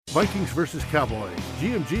Vikings versus Cowboys.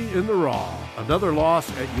 GMG in the Raw. Another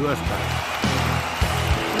loss at US Bank.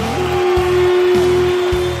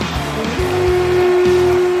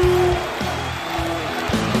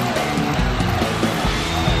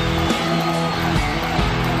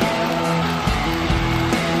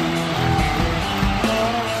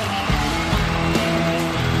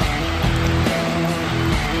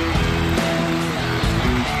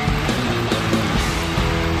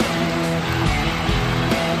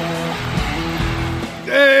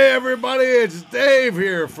 Everybody, it's Dave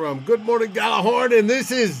here from Good Morning Gallahorn, and this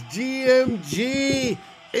is GMG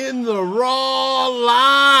in the Raw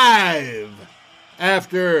live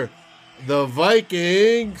after the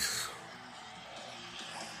Vikings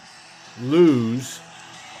lose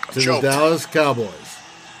to the Dallas Cowboys.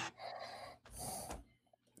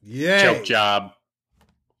 Yay. Choke job.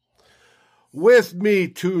 With me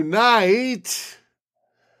tonight,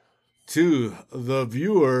 to the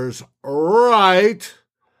viewers' right,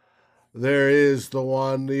 there is the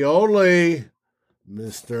one, the only,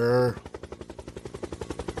 Mr.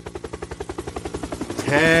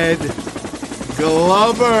 Ted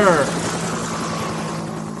Glover.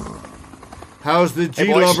 How's the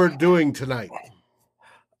G-Lover doing tonight?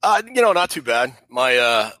 Not too bad.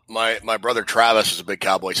 My brother Travis is a big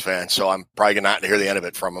Cowboys fan, so I'm probably not to hear the end of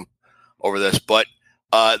it from him over this. But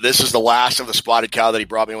this is the last of the spotted cow that he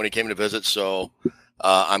brought me when he came to visit, so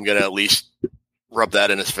I'm going to at least rub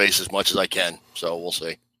that in his face as much as I can. So we'll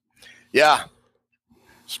see. Yeah.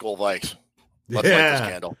 Skol Vikes. Let's light this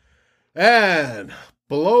candle. And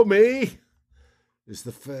below me is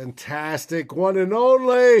the fantastic one and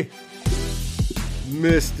only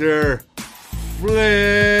Mr.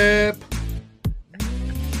 Flip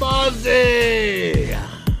Buzzy.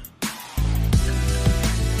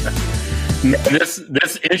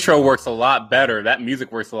 This intro works a lot better. That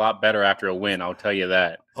music works a lot better after a win, I'll tell you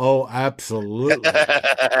that. Oh, absolutely.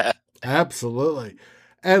 Absolutely.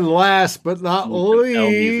 And last but not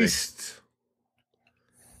least,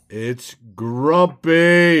 it's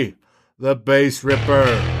Grumpy, the bass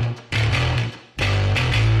ripper.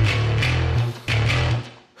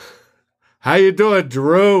 How you doing,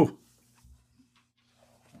 Drew?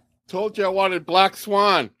 Told you I wanted Black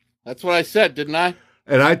Swan. That's what I said, didn't I?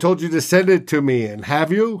 And I told you to send it to me, and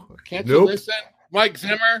have you? Can't you listen? Mike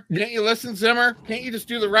Zimmer? Can't you listen, Zimmer? Can't you just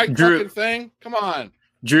do the right fucking thing? Come on.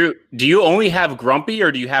 Drew, do you only have Grumpy,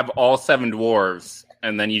 or do you have all seven dwarves?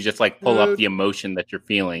 And then you just pull up the emotion that you're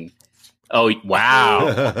feeling. Oh,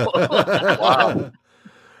 wow. Wow.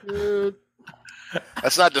 Dude.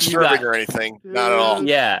 That's not disturbing or anything. Not at all.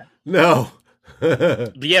 Yeah. No.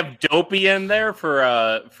 Do you have Dopey in there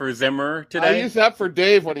for Zimmer today? I use that for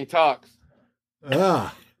Dave when he talks.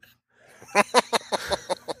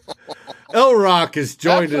 L-Rock has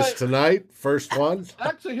joined us tonight. First one.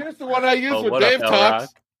 Actually, here's the one I use when Dave talks.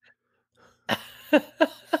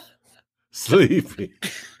 Sleepy.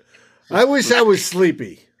 I wish I was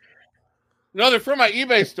sleepy. No, they're from my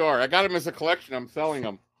eBay store. I got them as a collection. I'm selling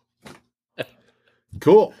them.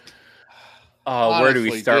 Cool. Oh, Honestly, where do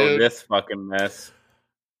we start with this fucking mess?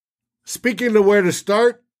 Speaking of where to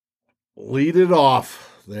start, lead it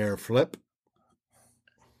off there, Flip.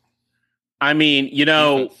 I mean,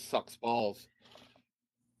 Sucks balls.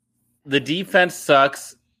 The defense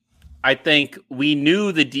sucks. I think we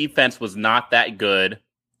knew the defense was not that good.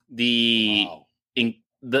 The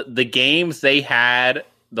games they had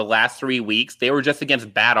the last 3 weeks, they were just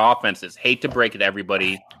against bad offenses. Hate to break it to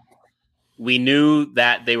everybody. We knew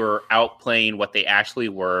that they were outplaying what they actually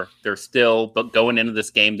were. But going into this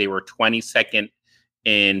game, they were 22nd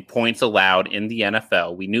in points allowed in the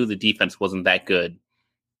NFL. We knew the defense wasn't that good.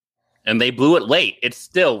 And they blew it late. It's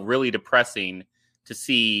still really depressing to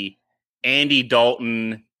see Andy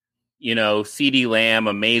Dalton, CeeDee Lamb,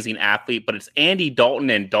 amazing athlete, but it's Andy Dalton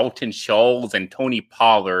and Dalton Schultz and Tony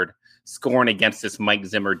Pollard scoring against this Mike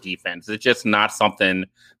Zimmer defense. It's just not something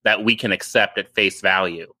that we can accept at face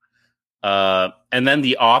value. And then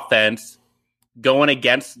the offense going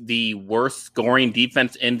against the worst scoring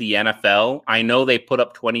defense in the NFL. I know they put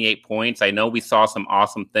up 28 points. I know we saw some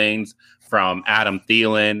awesome things from Adam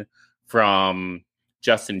Thielen, from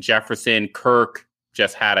Justin Jefferson. Kirk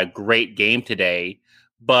just had a great game today,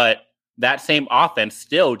 but that same offense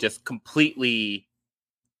still just completely,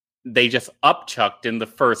 they just upchucked in the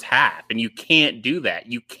first half, and you can't do that.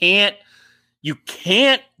 You can't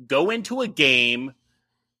go into a game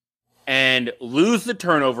and lose the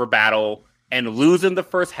turnover battle and lose in the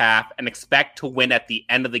first half and expect to win at the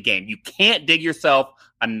end of the game. You can't dig yourself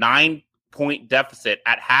a 9-point deficit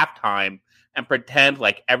at halftime and pretend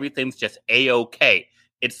like everything's just A-okay.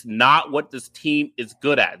 It's not what this team is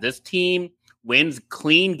good at. This team wins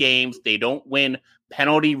clean games. They don't win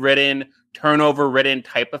penalty-ridden, turnover-ridden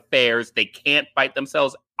type affairs. They can't fight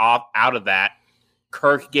themselves off out of that.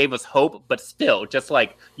 Kirk gave us hope, but still, just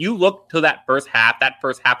like you look to that first half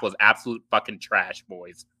was absolute fucking trash,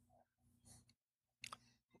 boys.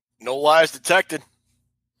 No lies detected.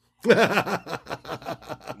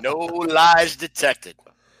 No lies detected.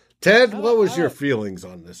 Ted, what was your feelings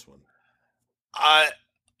on this one?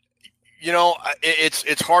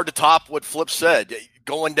 It's hard to top what Flip said.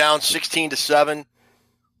 Going down 16-7,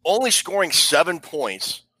 only scoring 7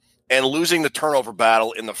 points and losing the turnover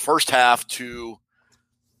battle in the first half to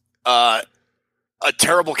a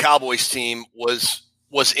terrible Cowboys team was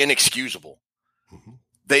inexcusable. Mm-hmm.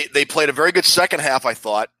 They played a very good second half, I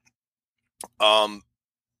thought. The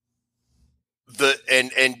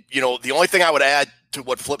only thing I would add to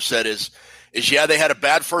what Flip said is they had a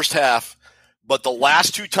bad first half, but the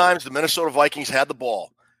last 2 times the Minnesota Vikings had the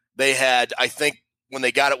ball, they had, I think, when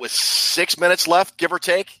they got it with 6 minutes left, give or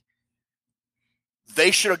take,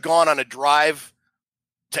 they should have gone on a drive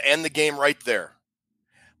to end the game right there.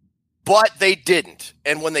 But they didn't.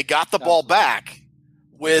 And when they got the ball back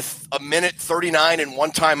with a minute 39 and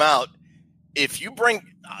 1 timeout, if you bring,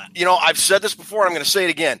 I've said this before, I'm going to say it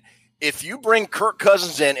again. If you bring Kirk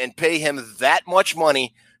Cousins in and pay him that much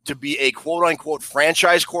money to be a quote-unquote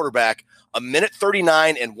franchise quarterback, a minute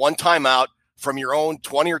 39 and 1 timeout from your own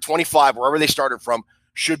 20 or 25, wherever they started from,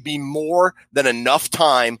 should be more than enough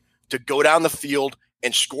time to go down the field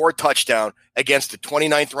and score a touchdown against the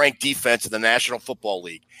 29th ranked defense in the National Football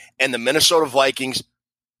League. And the Minnesota Vikings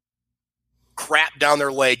crap down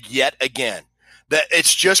their leg yet again. That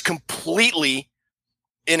it's just completely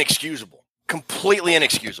inexcusable. Completely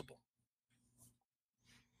inexcusable.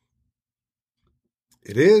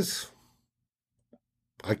 It is.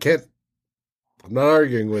 I'm not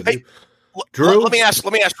arguing with you. Drew? Let me ask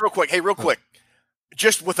real quick. Hey, real quick.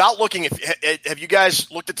 Just without looking, have you guys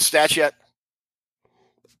looked at the stats yet?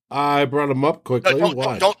 I brought them up quickly. Don't look.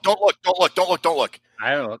 I don't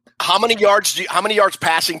look. How many yards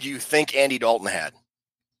passing do you think Andy Dalton had?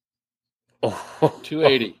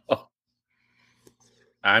 280.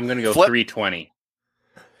 I'm going to go 320.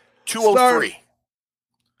 203.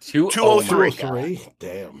 203.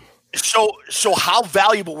 Damn. So how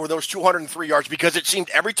valuable were those 203 yards? Because it seemed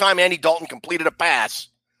every time Andy Dalton completed a pass,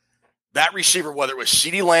 that receiver, whether it was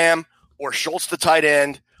CeeDee Lamb or Schultz the tight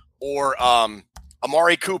end or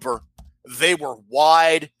Amari Cooper, they were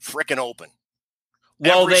wide freaking open.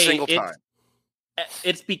 Well, every single time.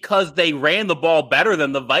 It's because they ran the ball better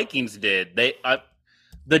than the Vikings did.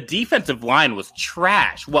 The defensive line was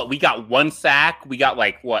trash. We got 1 sack. We got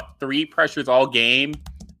 3 pressures all game.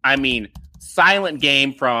 I mean, silent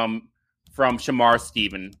game from Shamar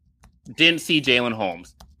Stephen. Didn't see Jalen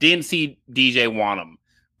Holmes. Didn't see DJ Wanham.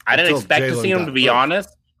 I didn't expect to see him, to be honest.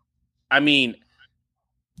 I mean,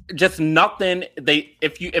 just nothing.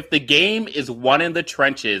 If the game is won in the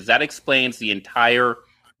trenches, that explains the entire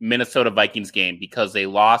Minnesota Vikings game, because they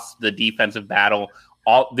lost the defensive battle.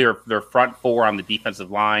 All their front 4 on the defensive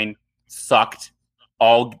line sucked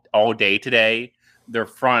all day today. Their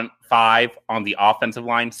front 5 on the offensive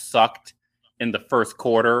line sucked in the first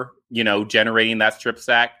quarter, generating that strip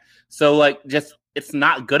sack. So it's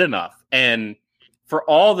not good enough. And for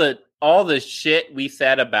all the shit we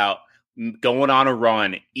said about going on a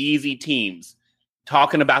run, easy teams,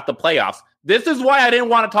 talking about the playoffs, this is why I didn't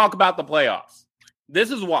want to talk about the playoffs. This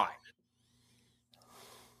is why.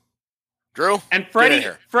 Drew? And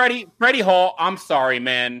Freddie Hall, I'm sorry,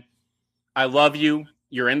 man. I love you.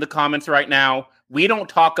 You're in the comments right now. We don't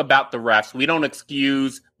talk about the refs. We don't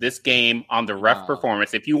excuse this game on the ref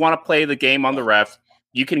performance. If you want to play the game on the refs,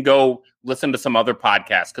 you can go listen to some other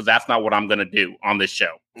podcasts, because that's not what I'm going to do on this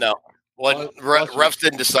show. No. Refs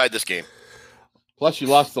didn't decide this game. Plus, you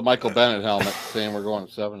lost the Michael Bennett helmet saying we're going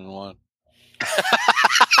 7-1.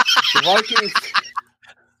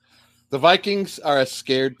 The Vikings are a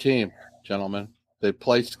scared team, gentlemen. They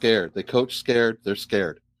play scared. They coach scared. They're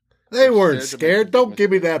scared. They weren't scared. Don't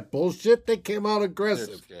give me that bullshit. They came out aggressive.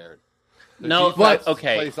 They're scared. No, but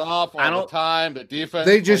okay. Plays off all the time. The defense.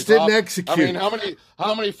 They just didn't execute. I mean,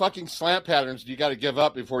 how many fucking slant patterns do you got to give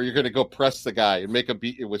up before you're going to go press the guy and make him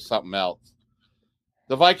beat you with something else?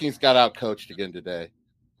 The Vikings got out coached again today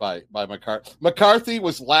by McCarthy. McCarthy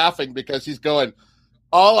was laughing because he's going,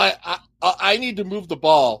 I need to move the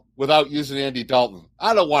ball without using Andy Dalton.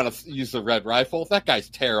 I don't want to use the red rifle. That guy's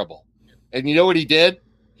terrible. And you know what he did?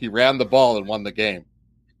 He ran the ball and won the game,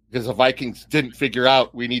 because the Vikings didn't figure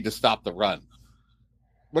out we need to stop the run.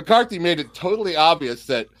 McCarthy made it totally obvious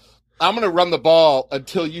that I'm going to run the ball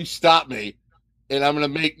until you stop me, and you're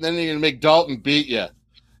going to make Dalton beat you.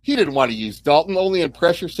 He didn't want to use Dalton only in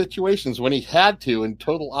pressure situations when he had to in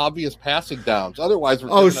total obvious passing downs. Otherwise,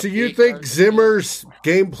 we're so you think Zimmer's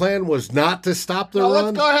game plan was not to stop the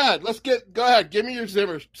run? Let's go ahead. Go ahead. Give me your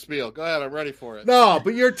Zimmer spiel. Go ahead. I'm ready for it. No,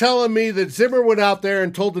 but you're telling me that Zimmer went out there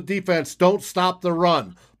and told the defense, don't stop the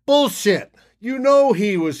run. Bullshit. You know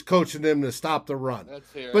he was coaching them to stop the run.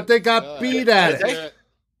 But they got beat at it.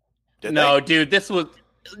 No, dude, this was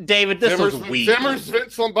was weak. Zimmer's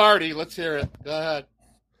Vince Lombardi. Let's hear it. Go ahead.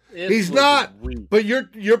 He's not, but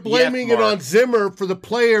you're blaming it on Zimmer for the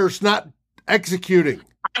players not executing.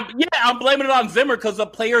 I'm blaming it on Zimmer because the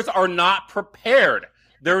players are not prepared.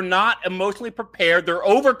 They're not emotionally prepared. They're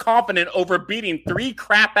overconfident over beating 3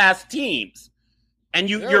 crap-ass teams. And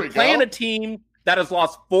you're playing a team that has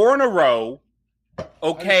lost 4 in a row.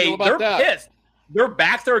 Okay, they're pissed. Their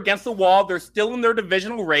backs are against the wall. They're still in their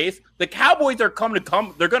divisional race. The Cowboys are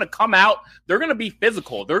They're going to come out. They're going to be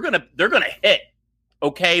physical. They're going to hit.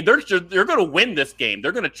 Okay, they're going to win this game.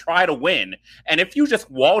 They're going to try to win. And if you just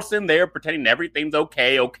waltz in there pretending everything's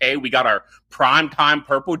okay, we got our primetime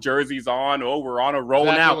purple jerseys on. Oh, we're on a roll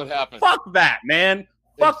now. Fuck that, man.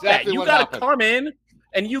 Fuck that. You got to come in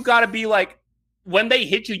and you got to be like, when they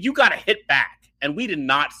hit you, you got to hit back. And we did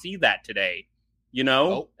not see that today, you know?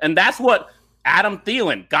 Nope. And that's what Adam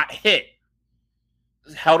Thielen got hit,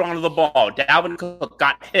 held onto the ball. Dalvin Cook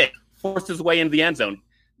got hit, forced his way into the end zone.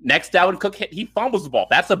 Next Dalvin Cook hit, he fumbles the ball.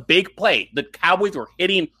 That's a big play. The Cowboys were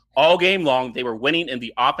hitting all game long. They were winning in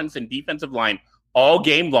the offense and defensive line all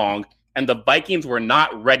game long, and the Vikings were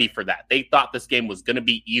not ready for that. They thought this game was going to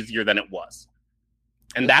be easier than it was.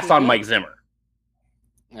 And that's on Mike Zimmer.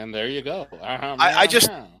 And there you go. How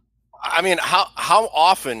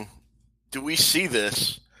often do we see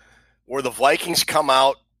this where the Vikings come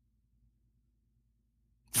out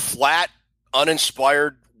flat,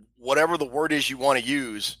 uninspired, whatever the word is you want to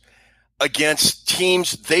use, against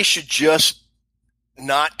teams they should just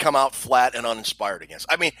not come out flat and uninspired against?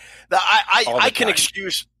 I mean, I can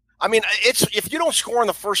excuse. I mean, it's if you don't score in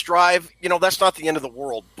the first drive, that's not the end of the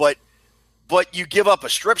world. But you give up a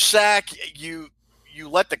strip sack, you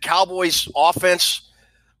let the Cowboys offense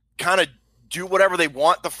kind of do whatever they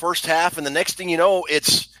want the first half, and the next thing you know,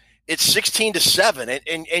 it's 16-7,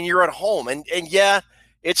 and you're at home, and yeah.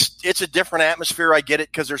 It's a different atmosphere. I get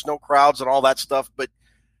it because there's no crowds and all that stuff, but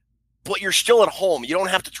you're still at home. You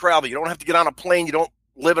don't have to travel. You don't have to get on a plane. You don't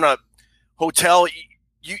live in a hotel.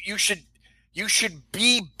 You should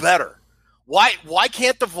be better. Why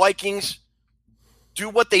can't the Vikings do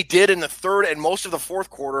what they did in the third and most of the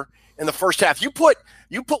fourth quarter in the first half? You put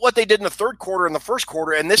what they did in the third quarter in the first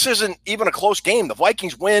quarter, and this isn't even a close game. The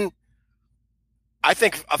Vikings win, I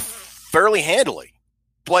think, fairly handily,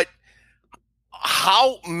 but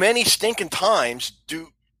how many stinking times do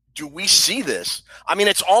we see this? I mean,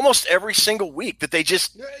 it's almost every single week that they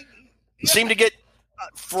just seem to get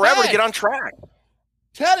forever to get on track.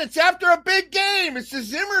 Ted, it's after a big game. It's the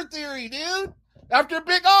Zimmer theory, dude. After a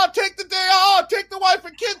big, take the day, take the wife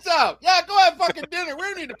and kids out. Yeah, go have fucking dinner. We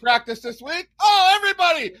don't need to practice this week. Oh,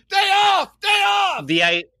 everybody, day off.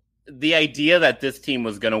 The idea that this team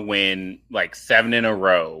was going to win like 7 in a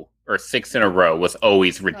row or 6 in a row was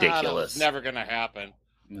always ridiculous. It's never going to happen.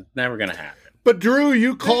 It's never going to happen. But Drew,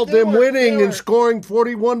 you called them winning and scoring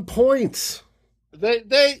 41 points.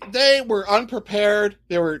 They were unprepared.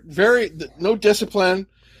 They were no discipline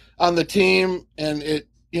on the team, and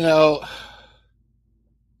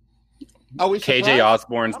KJ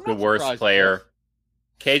Osborne's the worst player.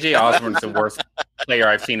 KJ Osborne's the worst player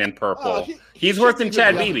I've seen in purple. He's worse than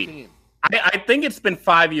Chad Beebe. I think it's been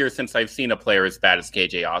 5 years since I've seen a player as bad as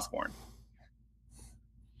KJ Osborne.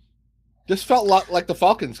 This felt a lot like the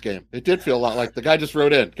Falcons game. It did feel a lot like the guy just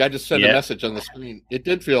wrote in. The guy just sent a message on the screen. It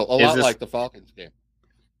did feel a lot like the Falcons game.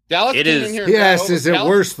 Dallas came in here. Yes, is it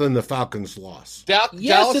worse than the Falcons' loss?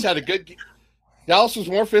 Dallas had a good. Dallas was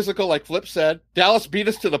more physical, like Flip said. Dallas beat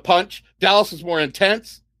us to the punch. Dallas was more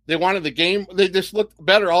intense. They wanted the game. They just looked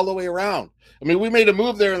better all the way around. I mean, we made a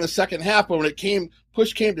move there in the second half, but when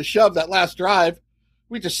push came to shove that last drive,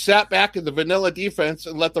 we just sat back in the vanilla defense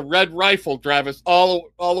and let the red rifle drive us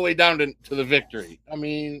all the way down to the victory. I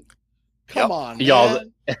mean, come on, man. Y'all.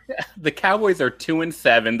 The Cowboys are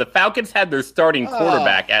 2-7. The Falcons had their starting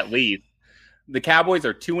quarterback at least. The Cowboys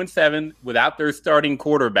are 2-7 without their starting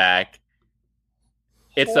quarterback.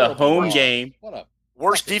 It's a home game.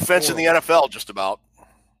 Worst defense in the NFL, just about.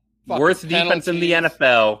 Worst defense in the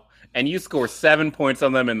NFL, and you score 7 points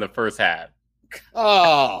on them in the first half.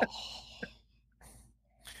 Oh.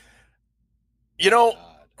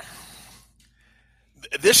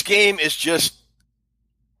 This game is just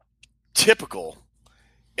typical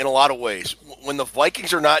in a lot of ways. When the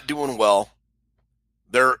Vikings are not doing well,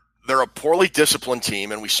 They're a poorly disciplined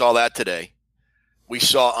team, and we saw that today. We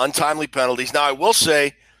saw untimely penalties. Now, I will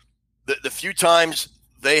say the few times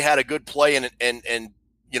they had a good play and a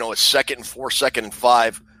 2nd and 4, 2nd and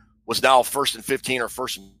 5 was now 1st and 15 or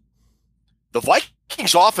 1st and. The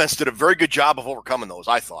Vikings offense did a very good job of overcoming those,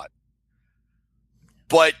 I thought.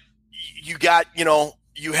 But you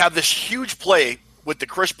have this huge play with the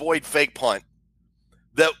Chris Boyd fake punt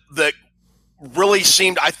that really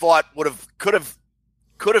seemed, I thought, could have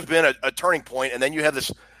been a turning point, and then you have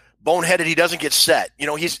this boneheaded, he doesn't get set.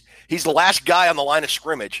 He's the last guy on the line of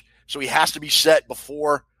scrimmage, so he has to be set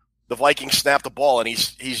before the Vikings snap the ball, and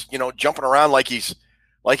he's jumping around like he's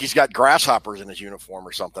got grasshoppers in his uniform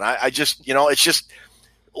or something. I just, it's just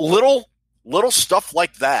little stuff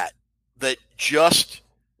like that just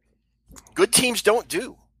good teams don't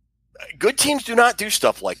do. Good teams do not do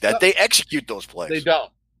stuff like that. They execute those plays.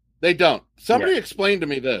 They don't. Somebody explained to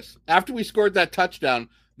me this. After we scored that touchdown,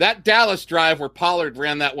 that Dallas drive where Pollard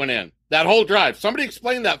ran that one in, that whole drive. Somebody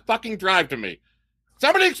explain that fucking drive to me.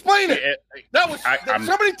 Somebody explain it.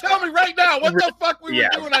 Somebody tell me right now what the fuck we were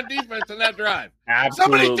doing on defense in that drive.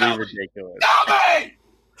 Absolutely ridiculous. Tell me!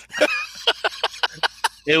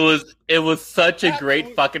 It was such a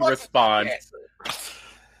great fucking response.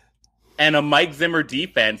 And a Mike Zimmer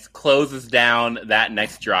defense closes down that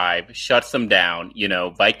next drive, shuts them down.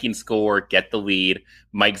 Vikings score, get the lead.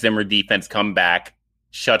 Mike Zimmer defense come back,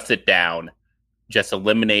 shuts it down, just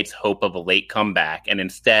eliminates hope of a late comeback. And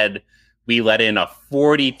instead, we let in a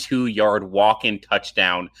 42-yard walk-in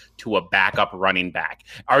touchdown to a backup running back.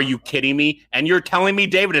 Are you kidding me? And you're telling me,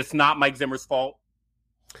 David, it's not Mike Zimmer's fault?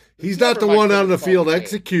 He's not the one on the field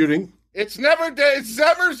executing. It's never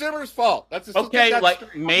Zimmer's fault. That's okay.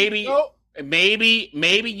 Maybe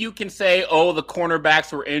you can say, "Oh, the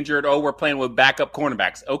cornerbacks were injured. Oh, we're playing with backup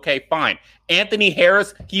cornerbacks." Okay, fine. Anthony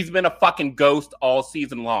Harris, he's been a fucking ghost all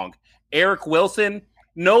season long. Eric Wilson,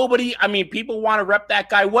 people want to rep that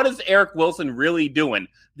guy. What is Eric Wilson really doing?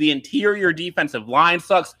 The interior defensive line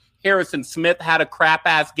sucks. Harrison Smith had a crap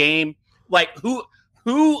ass game.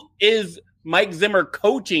 Who is Mike Zimmer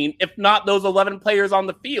coaching if not those 11 players on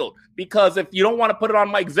the field? Because if you don't want to put it on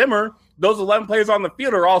Mike Zimmer, those 11 players on the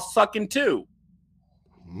field are all sucking too.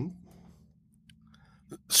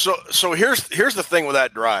 So here's the thing with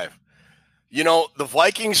that drive. The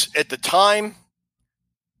Vikings at the time,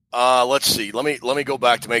 let's see. Let me go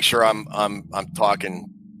back to make sure I'm talking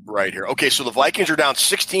right here. Okay, so the Vikings are down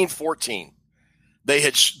 16-14. They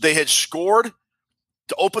had scored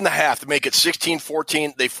to open the half to make it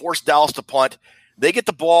 16-14. They forced Dallas to punt. They get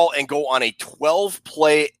the ball and go on a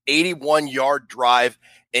 12-play, 81-yard drive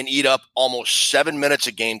and eat up almost 7 minutes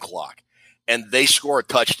of game clock. And they score a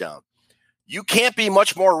touchdown. You can't be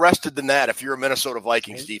much more rested than that if you're a Minnesota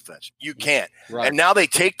Vikings defense. You can't. Right. And now they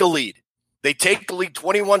take the lead. They take the lead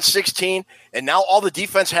 21-16, and now all the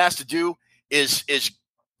defense has to do is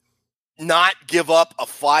not give up a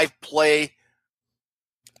 5-play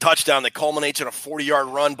touchdown that culminates in a 40-yard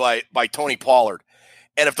run by Tony Pollard.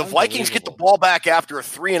 And if the Vikings get the ball back after a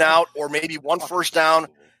 3-and-out or maybe one first down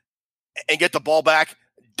and get the ball back,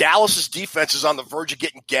 Dallas's defense is on the verge of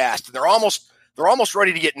getting gassed, and they're almost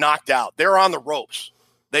ready to get knocked out. They're on the ropes.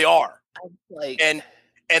 They are. And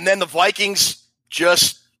then the Vikings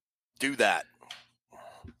just do that.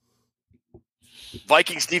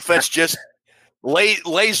 Vikings defense just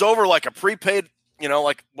lays over like a prepaid,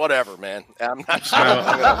 whatever, man. I'm not sure.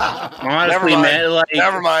 Honestly, man,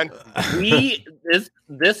 never mind.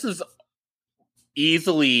 This is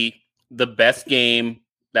easily the best game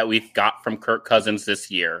that we've got from Kirk Cousins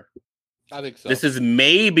this year. I think so. This is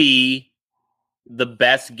maybe the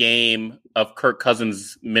best game of Kirk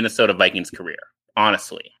Cousins' Minnesota Vikings career,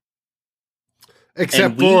 honestly.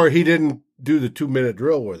 Except for he didn't do the 2-minute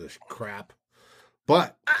drill with this crap.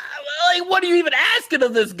 But what are you even asking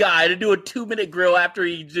of this guy to do a 2-minute drill after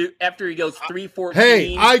he goes 3-14?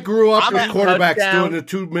 Hey, I grew up with quarterbacks doing a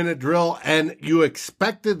 2-minute drill, and you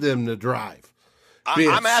expected them to drive.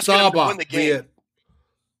 I'm asking him to win the game. Be it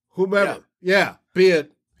whomever. Yeah, be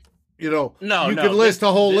it, you can list a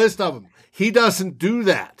whole list of them. He doesn't do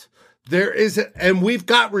that. There isn't, and we've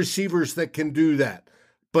got receivers that can do that,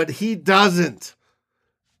 but he doesn't.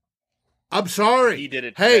 I'm sorry. He did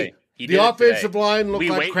it today. Hey, the offensive line looked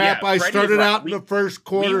like crap. I started out in the first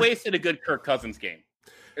quarter. We wasted a good Kirk Cousins game.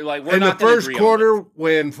 In the first quarter,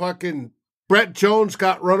 when fucking Brett Jones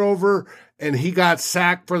got run over and he got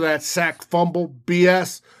sacked for that sack fumble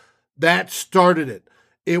BS, that started it.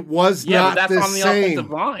 It was not the same. That's on the offensive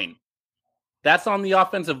line. That's on the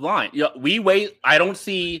offensive line. I don't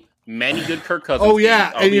see many good Kirk Cousins. Oh,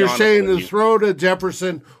 yeah, and you're saying the throw to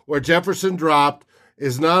Jefferson where Jefferson dropped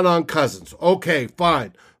is not on Cousins. Okay,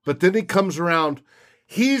 fine. But then he comes around.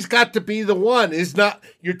 He's got to be the one. Is not.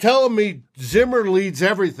 You're telling me Zimmer leads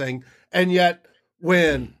everything, and yet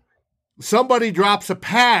when somebody drops a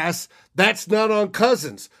pass, that's not on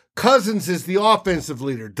Cousins. Cousins is the offensive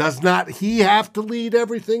leader. Does not he have to lead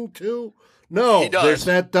everything too? No, there's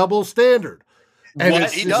that double standard. And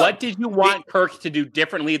what did you want Kirk to do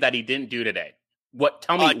differently that he didn't do today? What?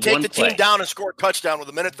 Tell me. Take the team down and score a touchdown with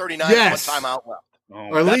 1:39 and 1 timeout left.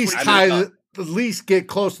 Or at least get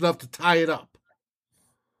close enough to tie it up.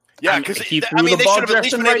 Yeah, because they should have at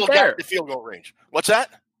least been able to get the field goal range. What's that?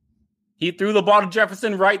 He threw the ball to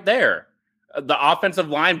Jefferson right there. The offensive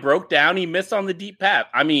line broke down. He missed on the deep pass.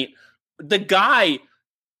 I mean, the guy.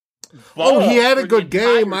 He had a good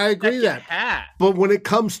game. I agree that. But when it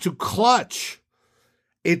comes to clutch,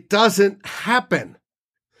 it doesn't happen.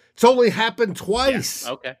 It's only happened twice.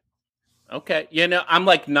 Yeah, okay. You know, I'm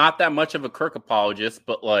like not that much of a Kirk apologist,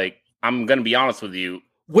 but like I'm going to be honest with you.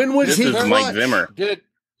 When was he clutch? Mike Zimmer.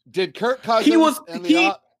 Did Kirk Cousins?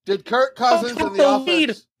 Did Kirk Cousins in the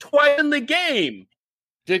offense twice in the game?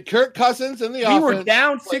 Did Kirk Cousins in the offense? We were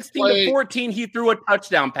down 16-14. He threw a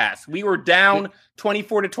touchdown pass. We were down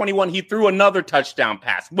 24-21. He threw another touchdown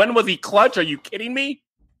pass. When was he clutch? Are you kidding me?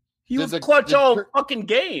 He was clutch all fucking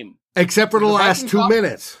game. Except for the last 2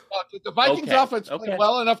 minutes. Did the Vikings offense play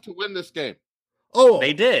well enough to win this game? Oh,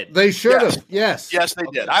 they did. They should have. Yes. Yes, they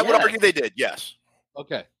did. I would argue they did. Yes.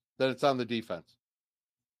 Okay. Then it's on the defense.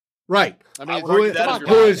 Right. I mean, who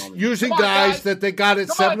is using guys that they got at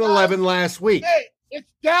 7-Eleven last week. Hey, it's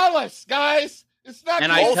Dallas, guys. It's not.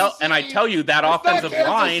 And I tell you that offensive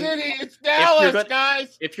line. It's Dallas,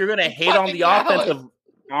 guys. If you're going to hate on the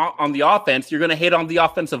offense, you're going to hate on the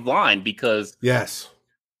offensive line because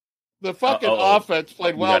the fucking offense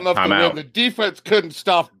played well enough to win. The defense couldn't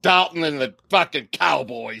stop Dalton and the fucking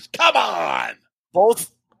Cowboys. Come on.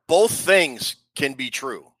 Both things can be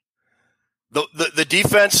true.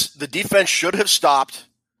 The defense should have stopped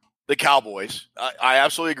the Cowboys. I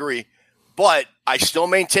absolutely agree. But I still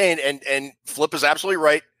maintain, and Flip is absolutely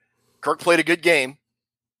right. Kirk played a good game.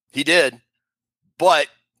 He did. But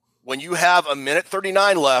when you have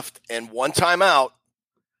 1:39 left and 1 timeout,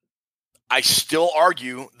 I still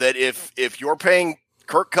argue that if you're paying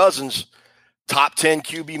Kirk Cousins top 10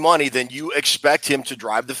 QB money, then you expect him to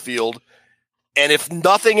drive the field. And if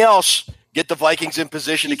nothing else, get the Vikings in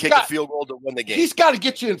position to kick a field goal to win the game. He's got to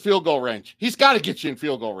get you in field goal range.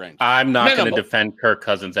 I'm not going to defend Kirk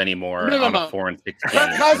Cousins anymore on a 4-6 game.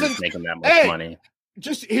 Kirk Cousins making that much money.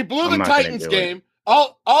 He blew the Titans game.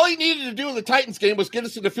 All he needed to do in the Titans game was get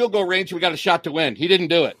us in the field goal range and we got a shot to win. He didn't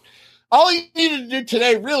do it. All he needed to do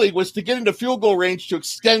today really was to get into field goal range to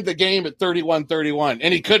extend the game at 31-31,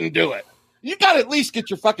 and he couldn't do it. You got to at least get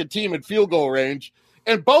your fucking team in field goal range.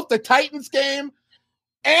 And both the Titans game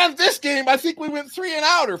and this game, I think we went 3 and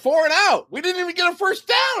out or 4 and out. We didn't even get a first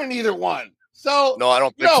down in either one. So no, I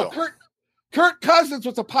don't think so. Kirk Cousins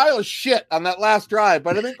was a pile of shit on that last drive,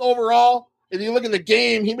 but I think overall, if you look at the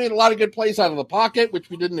game, he made a lot of good plays out of the pocket, which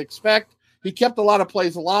we didn't expect. He kept a lot of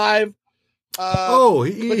plays alive.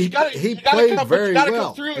 He played very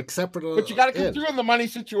well, except for but you got to come through in the money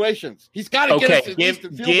situations. He's got to get us at least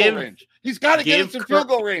in field goal range. He's got to get us in field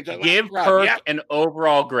goal range. Give Kirk an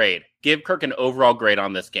overall grade. Give Kirk an overall grade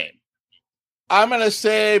on this game. I'm going to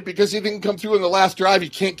say because he didn't come through in the last drive, he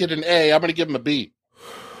can't get an A. I'm going to give him a B.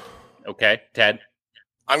 Okay, Ted.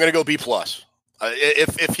 I'm going to go B+.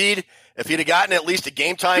 If he'd have gotten at least a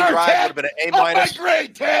game time drive, it would have been an A-. My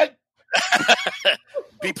grade, Ted.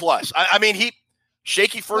 B+. I mean, he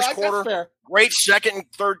shaky first quarter, great second and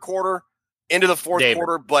third quarter, into the fourth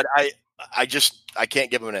quarter, but I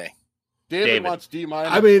can't give him an A. David wants D-.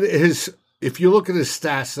 I mean, if you look at his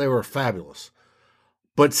stats, they were fabulous.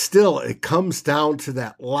 But still, it comes down to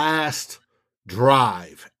that last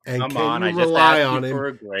drive. And can you rely on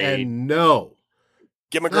him? And no.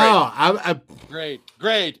 Give him a grade. No, Grade.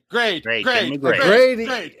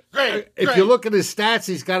 If you look at his stats,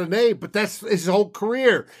 he's got an A, but that's his whole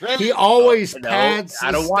career. He always pads.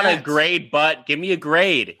 I don't want a grade, but give me a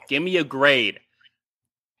grade. Give me a grade.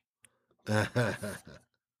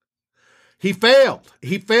 He failed.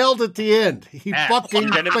 He failed at the end. He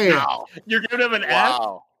fucking failed. You're giving him an F?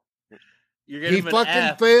 He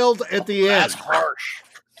fucking failed at the end. That's harsh.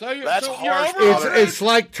 That's harsh. It's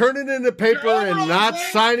like turning in the paper and not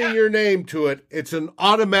signing your name to it. It's an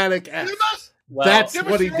automatic F. That's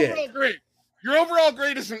what he did. Your overall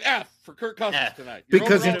grade is an F for Kirk Cousins tonight.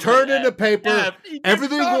 Because he turned in the paper,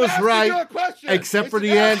 everything was right, except for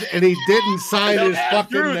the end, and he didn't sign his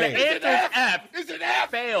fucking name. Is it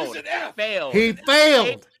F? Failed. He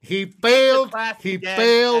failed. He failed. He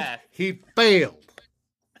failed. He failed.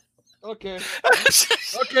 Okay.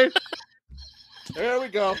 Okay. There we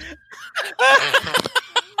go.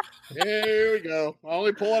 Here we go. I'll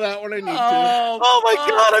only pull it out when I need to. Oh my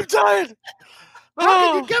God, I'm tired.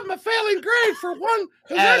 How can you give him a failing grade for one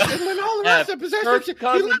possession when all the rest of the possessions? Kirk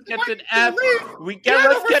Cousins gets an F.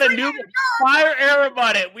 Let's get a new fire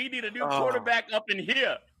everybody. We need a new quarterback up in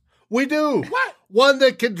here. We do. What? One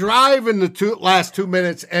that can drive in the last 2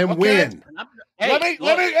 minutes and win.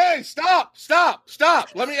 Hey, stop.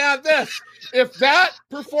 Let me add this. If that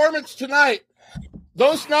performance tonight,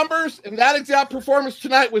 those numbers and that exact performance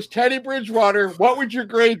tonight was Teddy Bridgewater, what would your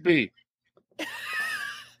grade be?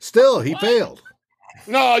 Still, he failed.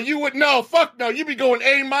 No, you would no. Fuck no. You'd be going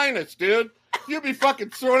A-, dude. You'd be fucking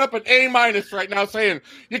throwing up an A- right now saying,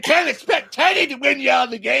 you can't expect Teddy to win you out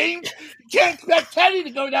of the game. You can't expect Teddy to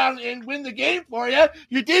go down and win the game for you.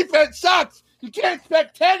 Your defense sucks. You can't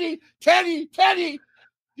expect Teddy. We fucking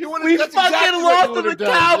lost to the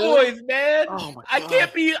Cowboys, dude. Man. Oh my God. I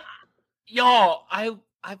can't be... Y'all, I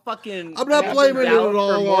fucking... I'm not blaming it at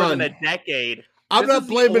all for more than a decade. I'm not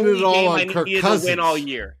blaming it all on Kirk Cousins. To win all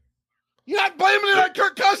year. You're not blaming it on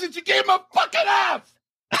Kirk Cousins. You gave him a fucking F.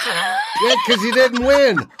 Yeah, because he didn't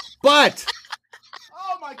win. But...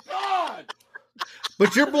 Oh, my God.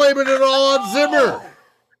 But you're blaming it all on Zimmer.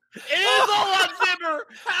 It is all on Zimmer.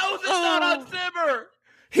 How is it not on Zimmer?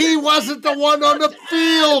 He wasn't the one on the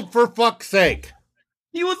field, for fuck's sake.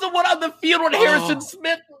 He was the one on the field when Harrison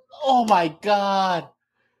Smith... Oh, my God.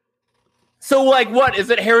 So, what?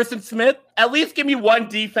 Is it Harrison Smith? At least give me one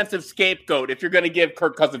defensive scapegoat if you're going to give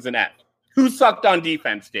Kirk Cousins an F. Who sucked on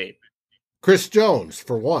defense, Dave? Chris Jones,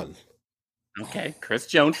 for one. Okay, Chris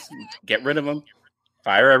Jones. Get rid of him.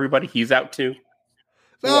 Fire everybody. He's out, too.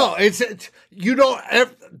 No, the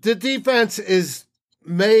defense is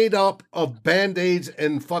made up of Band-Aids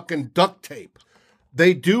and fucking duct tape.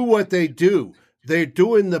 They do what they do. They're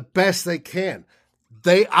doing the best they can.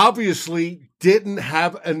 They obviously didn't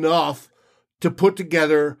have enough to put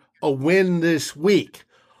together a win this week.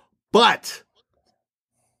 But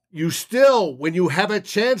you still, when you have a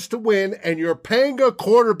chance to win and you're paying a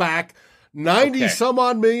quarterback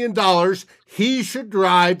 $90-some-odd million, he should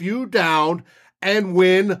drive you down and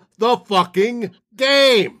win the fucking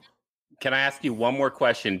game. Can I ask you one more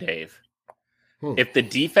question, Dave? If the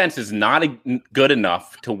defense is not good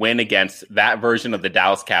enough to win against that version of the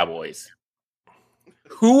Dallas Cowboys,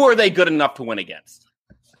 who are they good enough to win against?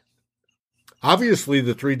 Obviously,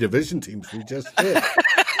 the 3 division teams we just did.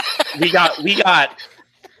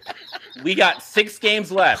 We got 6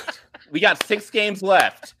 games left.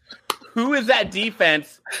 Who is that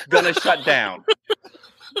defense gonna shut down?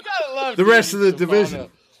 The rest of the division.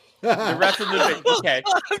 The rest of the division. Okay.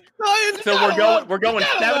 So we're going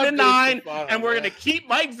 7-9, and we're gonna keep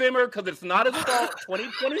Mike Zimmer because it's not his fault.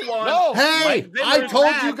 2021. No. Hey, I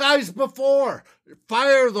told you guys before,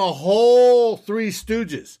 fire the whole 3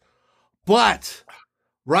 Stooges. But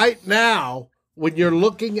right now, when you're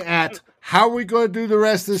looking at how are we going to do the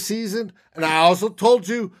rest of the season, and I also told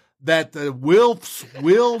you that the Wilfs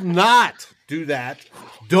will not do that.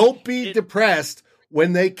 Don't be depressed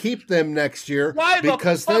when they keep them next year,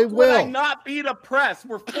 because they will. Would I not be depressed?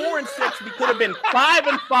 We're 4-6. We could have been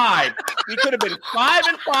 5-5. We could have been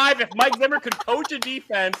 5-5 if Mike Zimmer could coach a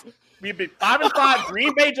defense. We'd be 5-5.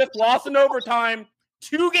 Green Bay just lost in overtime.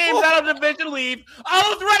 2 games out of the division lead. I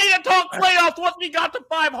was ready to talk playoffs once we got to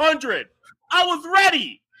 500. I was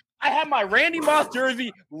ready. I had my Randy Moss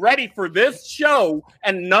jersey ready for this show,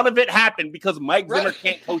 and none of it happened because Mike Zimmer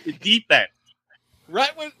can't coach a defense. Right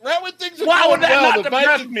when things are Why going would that well, not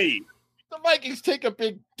depress me? The Vikings take a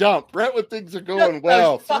big dump right when things are going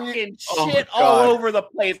well. Fucking shit all over the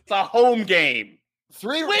place. It's a home game.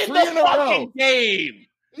 Win the fucking game.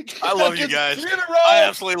 I love you guys. 3 in a row. I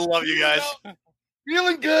absolutely love you guys.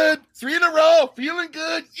 Feeling good. 3 in a row. Feeling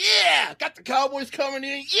good. Yeah. Got the Cowboys coming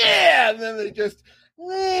in. Yeah. And then they just.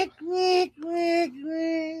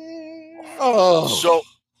 Oh.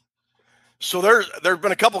 So there have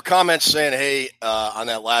been a couple comments saying, hey, on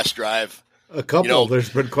that last drive. A couple. There's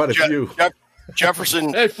been quite a few.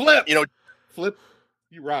 Jefferson. Hey, Flip. Flip.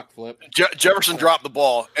 You rock, Flip. Jefferson dropped the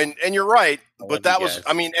ball. And you're right. But that was,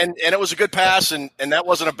 and it was a good pass, and that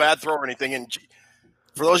wasn't a bad throw or anything. And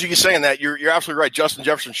for those of you saying that, you're absolutely right. Justin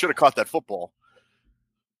Jefferson should have caught that football.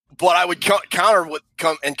 But I would counter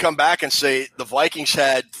come back and say the Vikings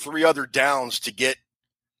had 3 other downs to get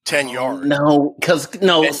 10 yards.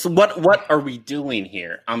 So what are we doing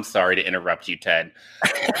here? I'm sorry to interrupt you, Ted.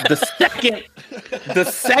 The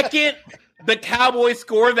second the Cowboys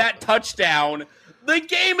score that touchdown, the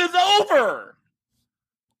game is over.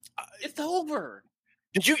 It's over.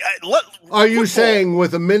 Did you? Are you saying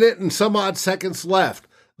with a minute and some odd seconds left,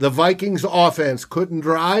 the Vikings offense couldn't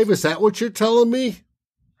drive? Is that what you're telling me?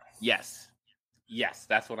 Yes,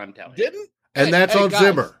 that's what I'm telling you. That's on guys.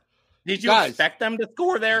 Zimmer. Did you expect them to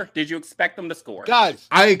score there? Did you expect them to score? Guys,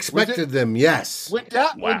 I expected them, yes. When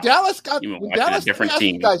Dallas got a different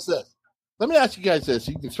team. Let me ask you guys this.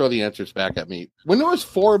 You can throw the answers back at me. When there was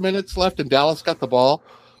 4 minutes left and Dallas got the ball,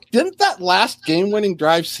 didn't that last game-winning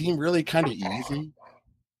drive seem really kind of easy?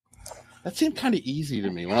 That seemed kind of easy to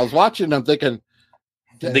me. When I was watching, I'm thinking...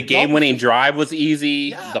 The game-winning drive was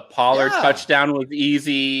easy. Yeah, the Pollard touchdown was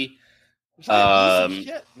easy. It's like easy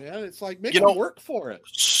shit, man. It's like make it work for it.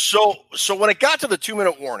 So when it got to the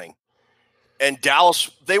 2-minute warning, and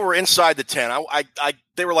Dallas, they were inside the 10.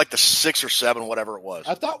 They were like the 6 or 7, whatever it was.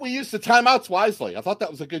 I thought we used the timeouts wisely. I thought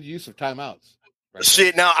that was a good use of timeouts. Right.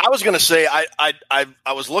 See, now I was going to say I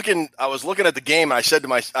was looking at the game, and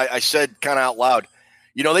I said kind of out loud,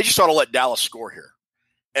 they just ought to let Dallas score here.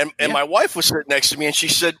 And my wife was sitting next to me, and she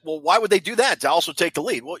said, "Well, why would they do that? Dallas would take the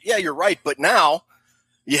lead." Well, yeah, you're right, but now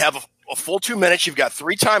you have a full 2 minutes. You've got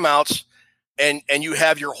 3 timeouts, and you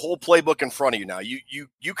have your whole playbook in front of you now. You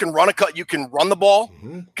can run you can run the ball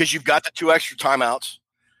because you've got the 2 extra timeouts.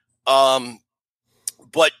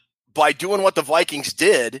 But by doing what the Vikings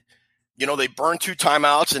did, they burned 2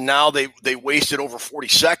 timeouts, and now they wasted over 40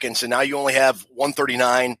 seconds, and now you only have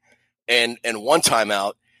 139 and 1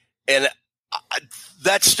 timeout, and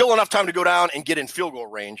that's still enough time to go down and get in field goal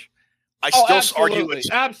range. I still argue it's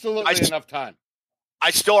enough time.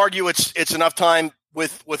 I still argue it's enough time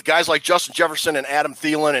with guys like Justin Jefferson and Adam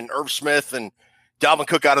Thielen and Irv Smith and Dalvin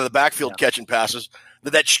Cook out of the backfield catching passes.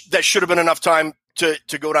 That should have been enough time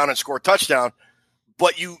to go down and score a touchdown.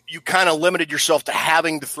 But you kind of limited yourself to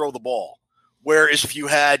having to throw the ball. Whereas if you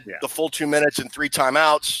had the full 2 minutes and 3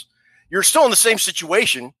 timeouts, you're still in the same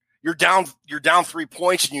situation. You're down 3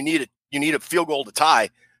 points and you need a field goal to tie,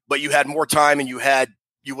 but you had more time and you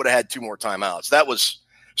would have had 2 more timeouts.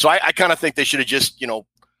 So I kind of think they should have just,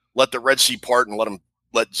 let the Red Sea part and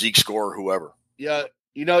let Zeke score or whoever. Yeah.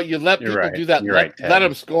 You let people do that. Let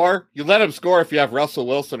them score. You let them score if you have Russell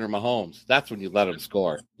Wilson or Mahomes. That's when you let them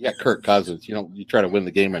score. You got Kirk Cousins. You try to win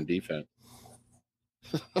the game on defense.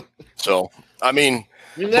 So, I mean,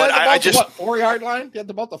 but I just 4-yard line. You had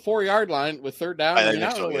about the 4-yard line with 3rd down. I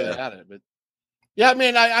don't know where they had it, but yeah, I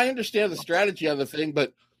mean, I understand the strategy on the thing,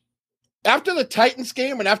 but after the Titans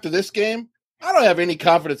game and after this game, I don't have any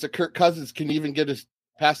confidence that Kirk Cousins can even get us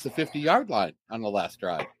past the 50-yard line on the last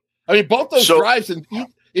drive. I mean, both those drives in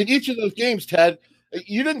each of those games, Ted,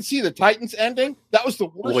 you didn't see the Titans ending. That was the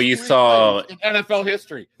worst. Well, you saw in NFL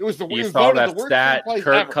history. It was the you worst. Saw that stat. Kirk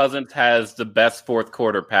ever. Cousins has the best 4th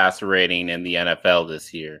quarter pass rating in the NFL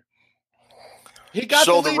this year. He got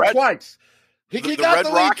the lead twice. He got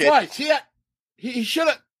the lead twice. He should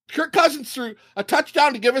have. Kirk Cousins threw a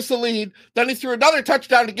touchdown to give us the lead. Then he threw another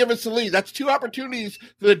touchdown to give us the lead. That's 2 opportunities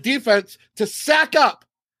for the defense to sack up,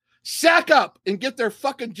 and get their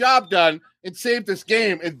fucking job done and save this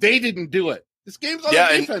game. And they didn't do it. This game's on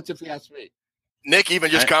the defense, if you ask me. Nick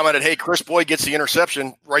even just commented, "Hey, Chris Boyd gets the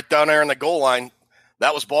interception right down there in the goal line.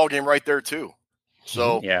 That was ball game right there too."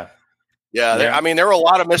 So yeah. I mean, there were a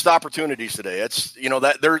lot of missed opportunities today. It's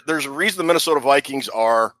that there's a reason the Minnesota Vikings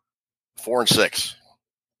are 4-6.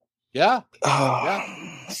 Yeah.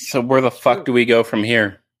 So where the fuck do we go from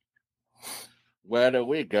here? Where do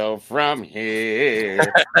we go from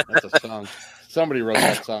here? That's a song. Somebody wrote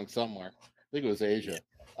that song somewhere. I think it was Asia.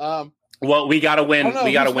 Well, we got to win.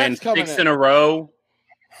 We got to win 6 in a row.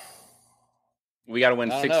 We got to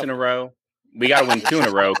win 6 in a row. We got to win 2 in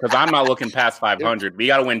a row because I'm not looking past 500. We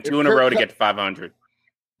got to win 2 in a row to get to 500.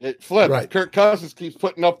 It flips. Right. Kirk Cousins keeps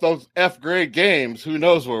putting up those F-grade games. Who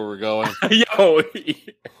knows where we're going? Yo,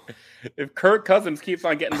 if Kirk Cousins keeps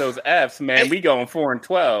on getting those Fs, man, we going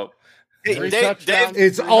 4-12.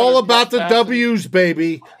 It's all about the W's,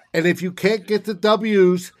 baby. And if you can't get the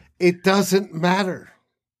W's, it doesn't matter.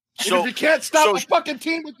 So if you can't stop a fucking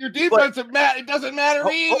team with your defense, it doesn't matter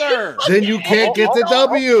either. Then you can't get the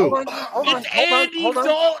W. It's Andy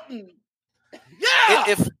Dalton. Yeah,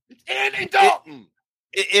 it's Andy Dalton.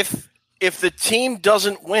 If the team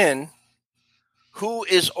doesn't win, who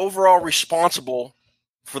is overall responsible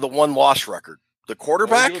for the 1-loss record? The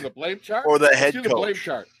quarterback the blame chart? Or the head coach? The blame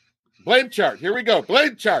chart. Blame chart. Here we go.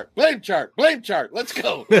 Blame chart. Blame chart. Blame chart. Let's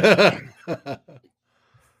go.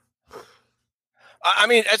 I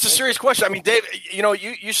mean, it's a serious question. I mean, Dave,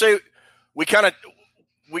 you say we kind of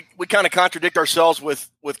contradict ourselves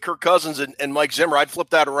with Kirk Cousins and Mike Zimmer. I'd flip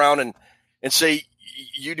that around and say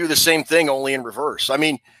you do the same thing, only in reverse. I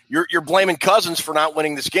mean, you're blaming Cousins for not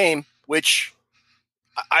winning this game, which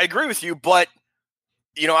I agree with you, but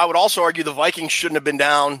I would also argue the Vikings shouldn't have been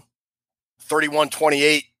down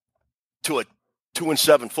 31-28 to a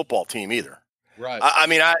 2-7 football team either. Right. I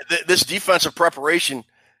mean, this defensive preparation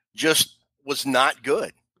just was not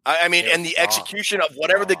good. I mean, and the execution of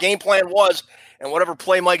whatever the game plan was and whatever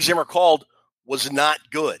play Mike Zimmer called was not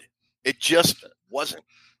good. It just wasn't.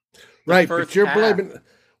 Right, but you're blaming.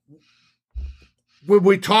 When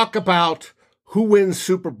we talk about who wins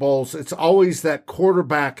Super Bowls, it's always that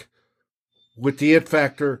quarterback with the it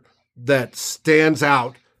factor that stands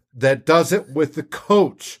out, that does it with the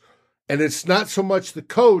coach. And it's not so much the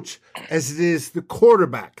coach as it is the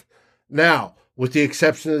quarterback. Now, with the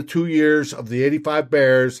exception of the 2 years of the 85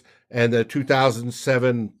 Bears and the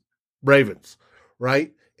 2007 Ravens,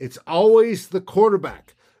 right? It's always the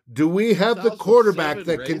quarterback. Do we have the quarterback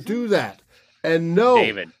that can do that? And no.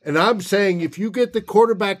 David. And I'm saying if you get the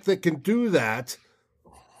quarterback that can do that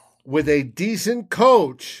with a decent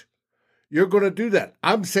coach, you're going to do that.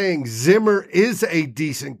 I'm saying Zimmer is a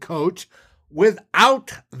decent coach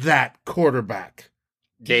without that quarterback.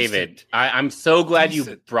 David, I'm so glad you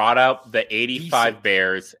brought up the 85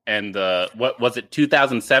 Bears and the, what was it,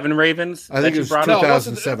 2007 Ravens? I think it was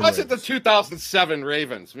 2007. It wasn't the 2007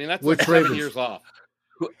 Ravens. I mean, that's like 7 years off.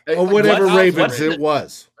 Or whatever Ravens it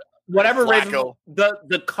was. Whatever Ravens.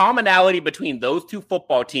 The commonality between those two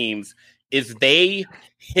football teams is they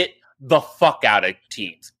hit the fuck out of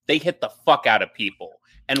teams. They hit the fuck out of people.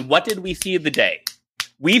 And what did we see the day?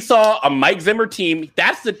 We saw a Mike Zimmer team.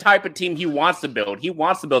 That's the type of team he wants to build. He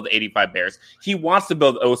wants to build the 85 Bears. He wants to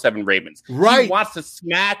build the 07 Ravens. Right. He wants to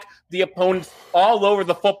smack the opponents all over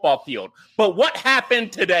the football field. But what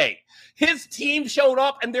happened today? His team showed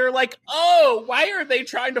up and they're like, oh, why are they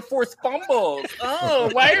trying to force fumbles?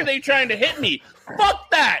 Oh, why are they trying to hit me?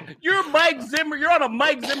 Fuck that. You're Mike Zimmer. You're on a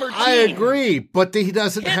Mike Zimmer team. I agree, but he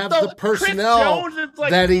doesn't have the personnel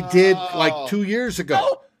that he did like 2 years ago.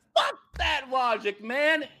 Oh, fuck that logic,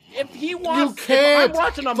 man. If he wants, you can't. If I'm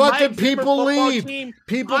watching a fucking Mike people Zimmer leave. Team,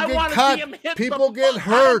 people I get cut. People get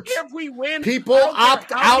hurt. I don't care if we win. People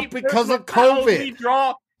opt out because of COVID.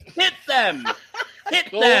 Draw. Hit them.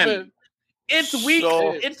 Hit them. It's week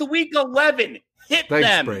 11. Hit Thanks,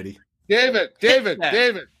 them. Brady. David.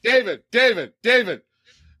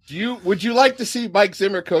 Would you like to see Mike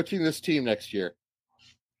Zimmer coaching this team next year?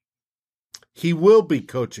 He will be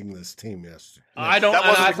coaching this team yesterday. I don't.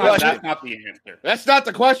 That's not the answer. That's not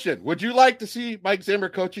the question. Would you like to see Mike Zimmer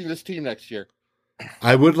coaching this team next year?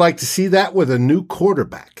 I would like to see that with a new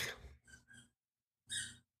quarterback.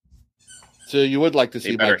 So you would like to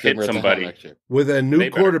see Mike Zimmer next year with a new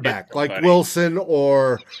quarterback like Wilson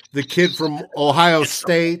or the kid from Ohio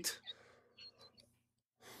State.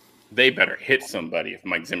 They better hit somebody if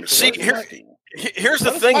Mike Zimmer. See, here's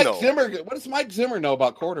the thing, though. What does Mike Zimmer know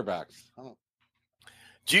about quarterbacks?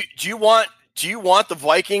 Do you want the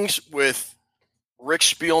Vikings with Rick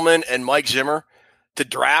Spielman and Mike Zimmer to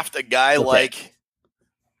draft a guy like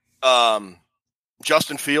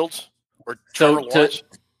Justin Fields or Trevor Lawrence?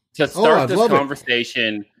 To start this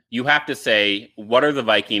conversation, you have to say, what are the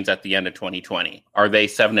Vikings at the end of 2020? Are they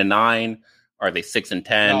 7-9? Are they 6-10?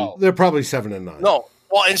 No, they're probably 7-9. No.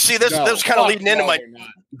 Well, and see, this was kind of leading into my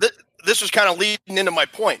this was kind of leading into my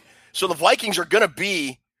point. So the Vikings are going to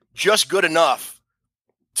be just good enough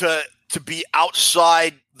to be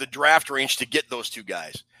outside the draft range to get those two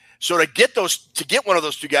guys. So to get one of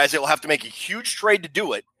those two guys, they will have to make a huge trade to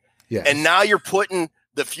do it. Yes. And now you're putting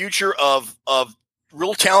the future of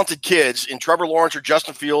real talented kids in Trevor Lawrence or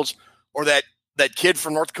Justin Fields or that kid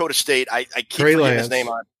from North Dakota State. I keep forgetting his name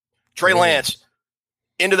on Trey Lance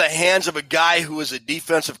into the hands of a guy who is a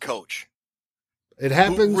defensive coach. It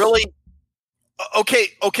happens. Really? Okay.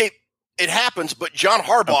 It happens. But John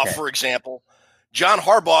Harbaugh, for example,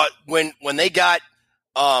 when they got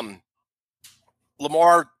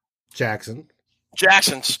Lamar Jackson's,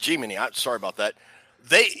 sorry about that.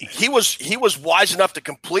 He was wise enough to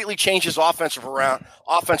completely change his offense around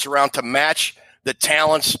to match the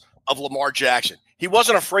talents of Lamar Jackson. He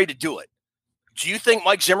wasn't afraid to do it. Do you think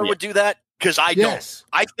Mike Zimmer would do that? Because I don't.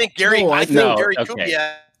 I think Gary. Gary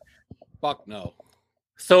Kubiak. Fuck no.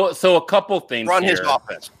 So a couple things. Run his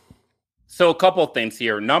offense. So a couple things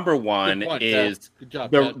here. Number one is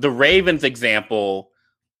the Ravens example.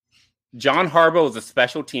 John Harbaugh was a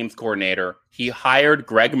special teams coordinator. He hired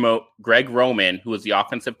Greg Roman, who was the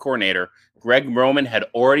offensive coordinator. Greg Roman had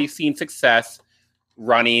already seen success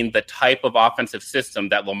running the type of offensive system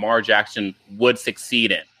that Lamar Jackson would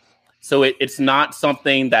succeed in. So it's not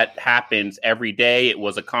something that happens every day. It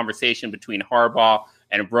was a conversation between Harbaugh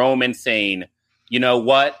and Roman saying, you know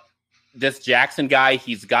what? This Jackson guy,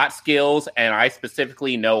 he's got skills, and I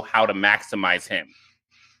specifically know how to maximize him.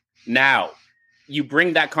 Now, you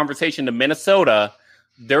bring that conversation to Minnesota,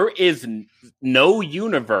 there is no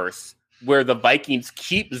universe where the Vikings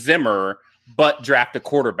keep Zimmer but draft a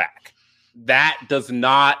quarterback. That does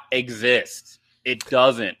not exist. It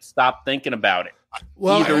doesn't. Stop thinking about it.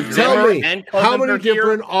 Well, tell me, how many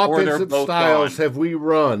different offensive styles have we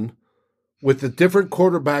run with the different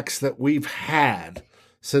quarterbacks that we've had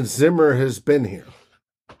since Zimmer has been here?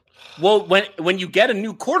 Well, when you get a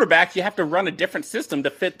new quarterback, you have to run a different system to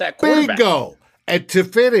fit that quarterback. Bingo! And to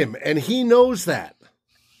fit him, and he knows that.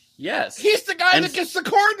 Yes. He's the guy that gets the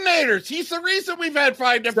coordinators. He's the reason we've had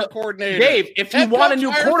 5 different coordinators. Dave, if you want a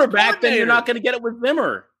new quarterback, then you're not going to get it with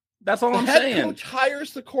Zimmer. That's all I'm saying. Head coach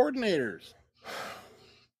hires the coordinators.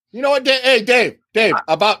 You know what, Dave? Hey, Dave,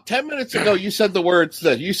 about 10 minutes ago, you said the words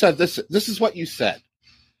that you said this. This is what you said.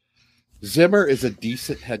 Zimmer is a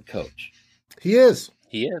decent head coach. He is.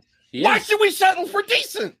 Why should we settle for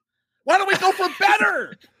decent? Why don't we go for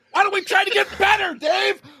better? Why don't we try to get better,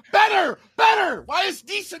 Dave? Better. Why is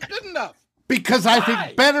decent good enough? Because I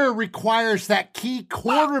think better requires that key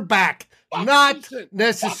quarterback, not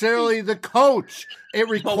necessarily the coach. It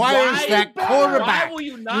requires that quarterback.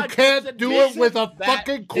 You can't do it with a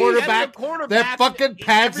fucking quarterback that fucking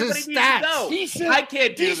pads his stats. Decent, I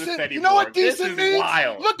can't do this anymore. You know what decent means?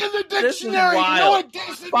 Wild. Look in the dictionary. You know what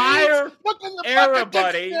decent means? Look in the fucking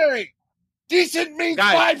dictionary. Decent means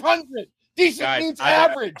 500. Decent means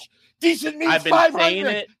average. Decent means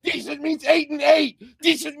 500. Decent means 8 and 8.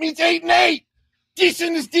 Decent means 8 and 8.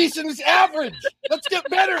 Decent is average. Let's get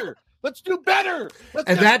better. Let's do better.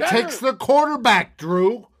 Takes the quarterback,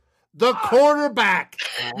 Drew. The quarterback,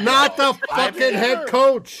 not the fucking head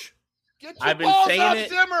coach. Get your balls off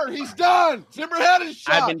Zimmer. He's done. Zimmer had his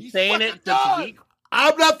shot. I've been saying it since week.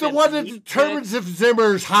 I'm not the one that determines if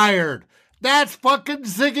Zimmer's hired. That's fucking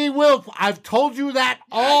Ziggy Wilf. I've told you that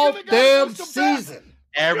all damn season.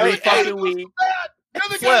 Every fucking week. You're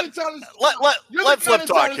the guy that's on his let Flip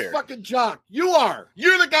talk here. Fucking jock. You are.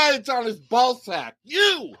 You're the guy that's on his ball sack.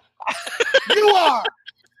 You are.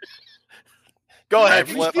 Go ahead,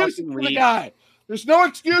 Flip. Excuses for the guy. There's no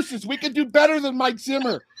excuses. We can do better than Mike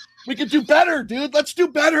Zimmer. We can do better, dude. Let's do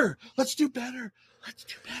better.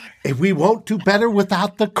 And we won't do better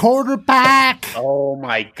without the quarterback. Oh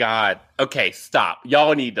my God. Okay, stop.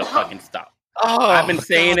 Y'all need to fucking stop. I've been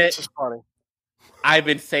saying it. This is funny. I've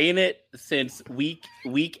been saying it since week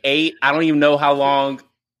 8. I don't even know how long.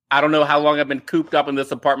 I don't know how long I've been cooped up in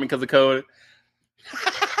this apartment because of COVID.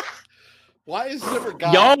 Why is Zimmer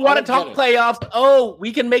gone? Y'all want to talk playoffs? Oh,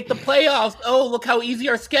 we can make the playoffs. Oh, look how easy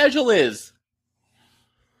our schedule is.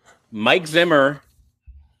 Mike Zimmer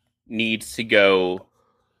needs to go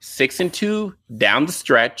 6-2 down the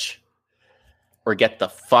stretch or get the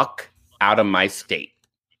fuck out of my state.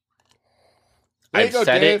 I've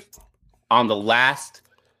said it on the last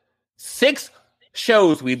 6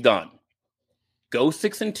 shows we've done. Go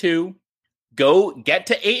 6-2, go get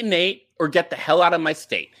to 8-8, or get the hell out of my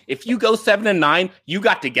state. If you go 7-9, you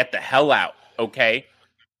got to get the hell out, okay?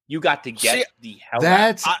 You got to get the hell out.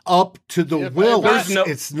 That's up to the will.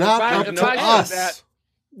 It's not up to us.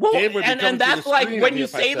 Well, and that's like when you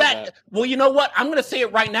say that. Well, you know what? I'm going to say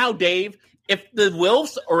it right now, Dave. If the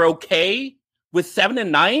Wilfs are okay with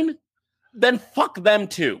 7-9, then fuck them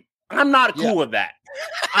too. I'm not cool with that.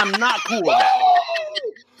 I'm not cool with that.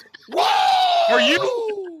 Whoa! Are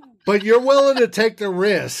you? But you're willing to take the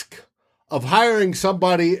risk of hiring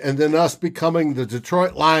somebody and then us becoming the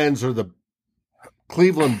Detroit Lions or the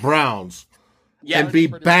Cleveland Browns and be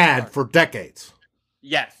bad for decades.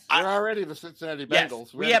 Yes. We're already the Cincinnati Bengals.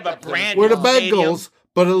 Yes. We have a brand new We're the Bengals,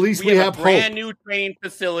 but at least we have a brand new training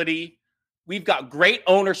facility. We've got great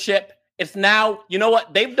ownership. It's now, you know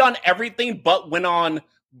what? They've done everything but win on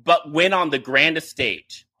the grandest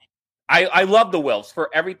stage. I love the Wilfs for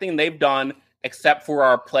everything they've done except for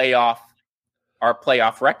our playoff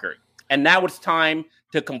record. And now it's time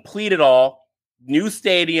to complete it all. New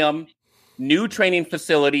stadium, new training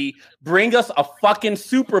facility, bring us a fucking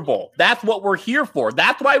Super Bowl. That's what we're here for.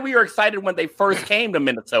 That's why we were excited when they first came to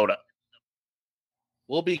Minnesota.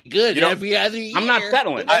 We'll be good every other year. I'm not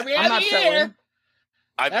settling. I'm not settling.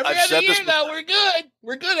 I've said this though, we're good.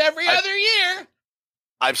 We're good every other year.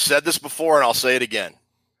 I've said this before, and I'll say it again.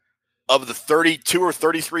 Of the 32 or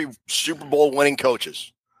 33 Super Bowl winning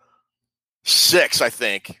coaches, 6, I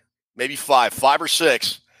think, maybe 5 or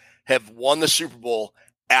 6 have won the Super Bowl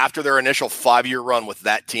after their initial 5-year run with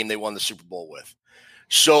that team they won the Super Bowl with.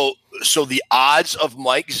 So the odds of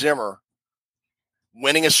Mike Zimmer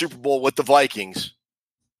winning a Super Bowl with the Vikings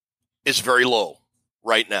is very low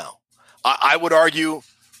right now. I would argue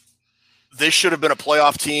this should have been a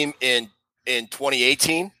playoff team in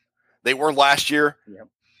 2018. They were last year. Yep.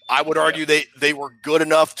 I would argue they were good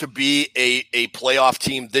enough to be a playoff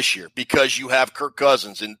team this year because you have Kirk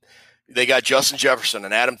Cousins and They got Justin Jefferson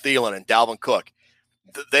and Adam Thielen and Dalvin Cook.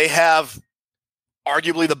 They have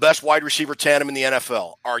arguably the best wide receiver tandem in the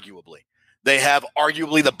NFL, arguably. They have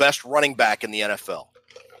arguably the best running back in the NFL.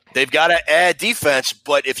 They've got to add defense,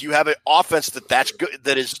 but if you have an offense that's good,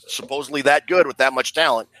 that is supposedly that good with that much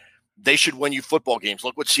talent, they should win you football games.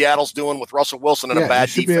 Look what Seattle's doing with Russell Wilson and a bad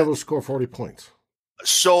defense. Should be able to score 40 points.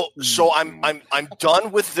 So I'm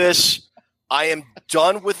done with this. I am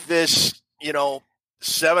done with this.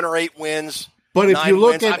 7 or 8 wins. But if you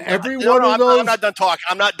look at every one of those, I'm not done talking.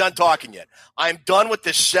 I'm not done talking yet. I'm done with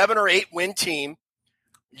this 7 or 8 win team,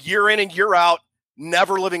 year in and year out,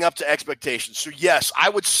 never living up to expectations. So yes, I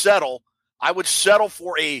would settle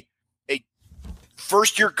for a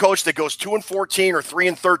first year coach that goes 2-14 or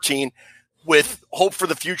 3-13 with hope for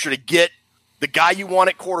the future to get the guy you want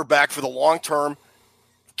at quarterback for the long term,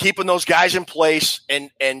 keeping those guys in place and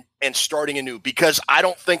starting anew, because I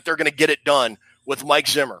don't think they're going to get it done with Mike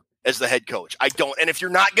Zimmer as the head coach. I don't. And if you're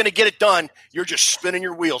not going to get it done, you're just spinning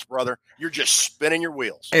your wheels, brother. You're just spinning your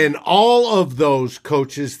wheels. And all of those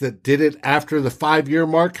coaches that did it after the 5-year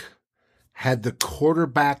mark had the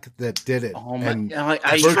quarterback that did it. Oh my God.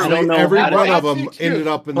 I don't know. Every one of them ended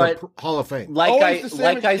up in the Hall of Fame. Like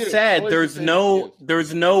I said, there's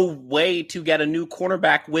no way to get a new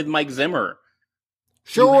cornerback with Mike Zimmer.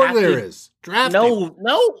 Sure there is. Draft him.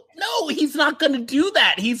 No, he's not going to do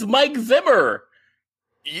that. He's Mike Zimmer.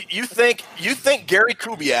 You think Gary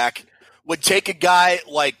Kubiak would take a guy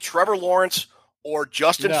like Trevor Lawrence or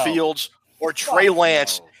Justin Fields or Trey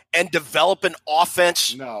Lance and develop an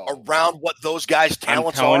offense around what those guys'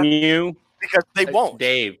 talents are? I'm telling you. Because they won't.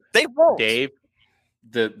 Dave. They won't. Dave,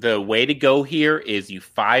 the way to go here is you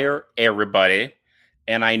fire everybody.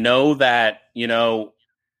 And I know that,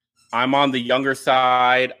 I'm on the younger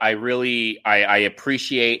side. I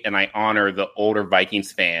appreciate and I honor the older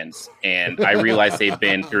Vikings fans. And I realize they've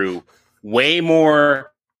been through way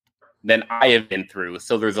more than I have been through.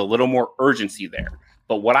 So there's a little more urgency there.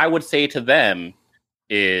 But what I would say to them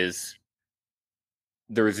is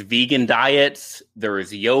there's vegan diets,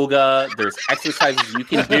 there's yoga, there's exercises you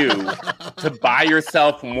can do to buy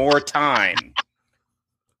yourself more time.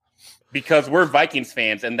 Because we're Vikings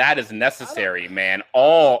fans, and that is necessary, man.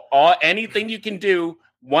 Anything you can do,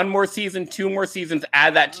 1 more season, 2 more seasons,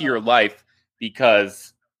 add that to your life,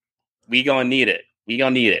 because we gonna need it. We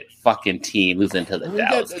gonna need it. Fucking team losing to the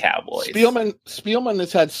Dallas Cowboys. Spielman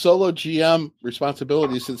has had solo GM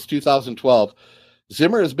responsibility since 2012.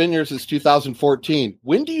 Zimmer has been here since 2014.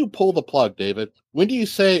 When do you pull the plug, David? When do you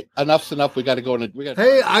say enough's enough? We got to go in.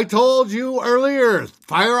 Hey, I told you earlier.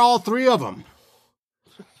 Fire all 3 of them.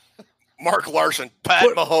 Mark Larson,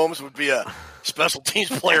 Mahomes would be a special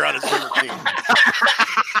teams player on his Zimmer team.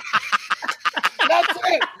 That's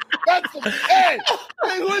it. Hey,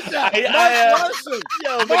 who is that?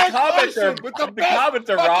 Mark Larson. The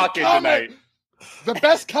comments are rocking tonight. The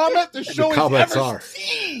best comment the show has ever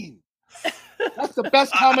seen. That's the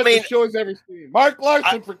best comment the show has ever seen. Mark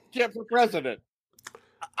Larson for president.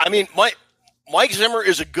 I mean, Mike Zimmer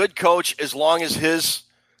is a good coach as long as his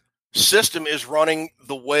system is running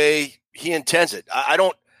the way he intends it. I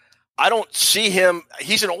don't see him.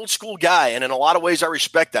 He's an old school guy, and in a lot of ways, I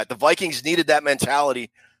respect that. The Vikings needed that mentality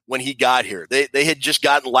when he got here. They had just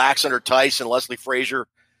gotten lax under Tice and Leslie Frazier,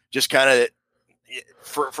 just kind of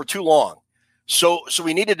for too long. So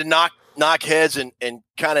we needed to knock heads and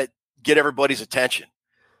kind of get everybody's attention.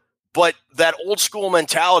 But that old school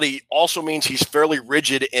mentality also means he's fairly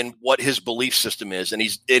rigid in what his belief system is, and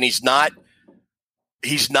he's not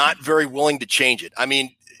very willing to change it. I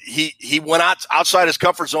mean, he went outside his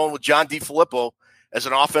comfort zone with John DeFilippo as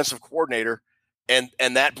an offensive coordinator, and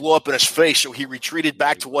that blew up in his face. So he retreated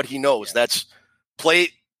back to what he knows. That's play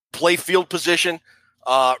field position,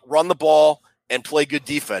 run the ball, and play good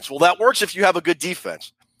defense. Well, that works if you have a good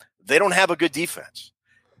defense. They don't have a good defense.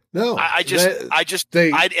 No, I think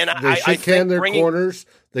their corners.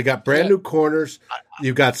 They got brand new corners.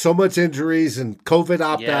 You've got so much injuries and COVID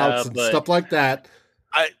opt-outs and stuff like that.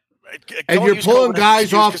 And you're pulling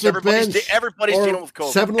guys off the bench. Everybody's dealing with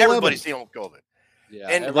COVID. Everybody's dealing with COVID. Yeah,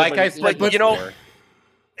 and like I said,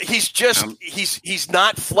 he's just he's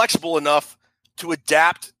not flexible enough to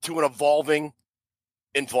adapt to an evolving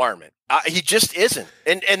environment. He just isn't,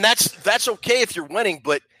 and that's okay if you're winning,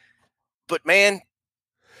 but man.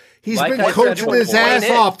 He's been coaching his ass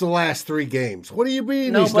off the last 3 games. What do you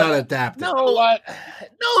mean he's not adapting? No,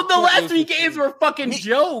 the last 3 games were fucking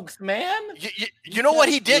jokes, man. You know what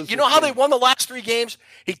he did? You know how they won the last 3 games?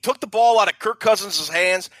 He took the ball out of Kirk Cousins'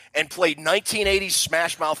 hands and played 1980s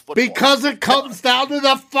smash mouth football. Because it comes down to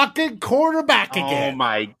the fucking quarterback again. Oh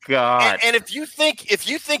my God. And if you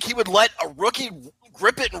think he would let a rookie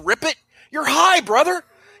grip it and rip it. You're high, brother.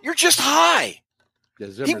 You're just high.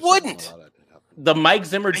 Yeah, he wouldn't. The Mike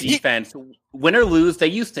Zimmer defense, win or lose, they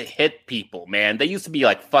used to hit people, man. They used to be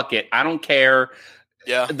like, fuck it, I don't care.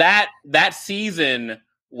 Yeah. That season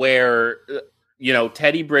where,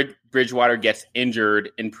 Teddy Bridgewater gets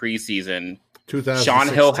injured in preseason, Sean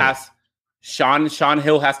Hill has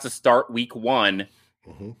to start week 1.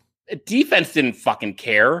 Mm-hmm. Defense didn't fucking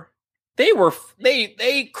care.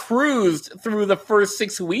 They cruised through the first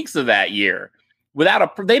 6 weeks of that year they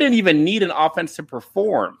didn't even need an offense to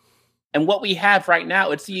perform. And what we have right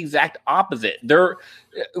now, it's the exact opposite.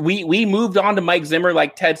 We moved on to Mike Zimmer,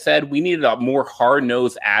 like Ted said. We needed a more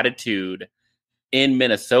hard-nosed attitude in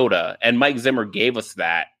Minnesota, and Mike Zimmer gave us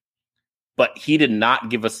that, but he did not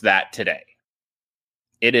give us that today.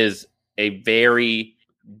 It is a very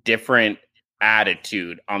different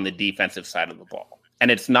attitude on the defensive side of the ball.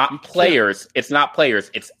 And it's not players, it's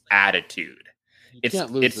attitude.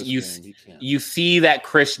 You see that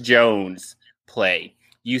Chris Jones play.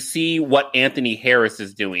 You see what Anthony Harris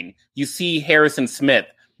is doing. You see Harrison Smith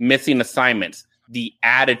missing assignments. The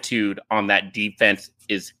attitude on that defense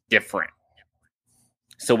is different.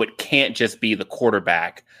 So it can't just be the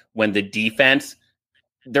quarterback when the defense,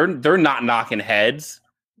 they're not knocking heads.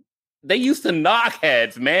 They used to knock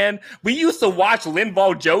heads, man. We used to watch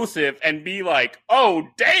Linval Joseph and be like, "Oh,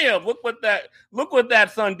 damn! Look what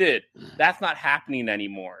that son did." That's not happening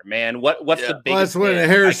anymore, man. What's the biggest? That's when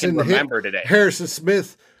Harrison today. Harrison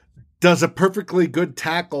Smith does a perfectly good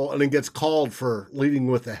tackle and then gets called for leading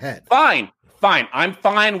with the head. Fine. I'm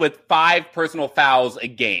fine with 5 personal fouls a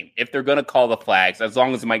game if they're going to call the flags, as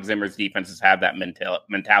long as Mike Zimmer's defenses have that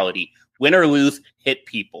mentality. Win or lose, hit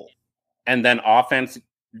people, and then offense.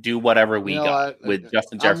 Do whatever we got with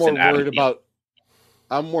Justin Jefferson.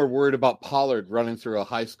 I'm more worried about Pollard running through a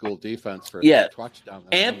high school defense for a touchdown.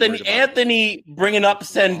 Anthony bringing up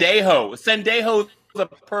Sendejo. Sendejo is a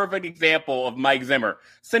perfect example of Mike Zimmer.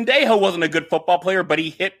 Sendejo wasn't a good football player, but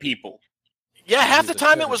he hit people. Yeah, half the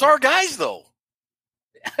time it was our guys, though.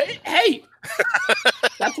 Hey,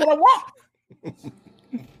 that's what I want.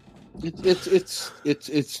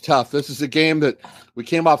 It's tough. This is a game that we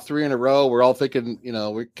came off 3 in a row. We're all thinking, we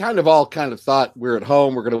all thought we're at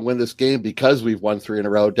home. We're going to win this game because we've won 3 in a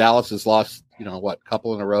row. Dallas has lost,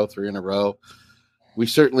 couple in a row, 3 in a row. We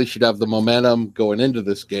certainly should have the momentum going into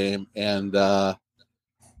this game. And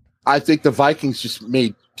I think the Vikings just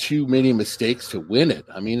made too many mistakes to win it.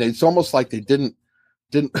 I mean, it's almost like they didn't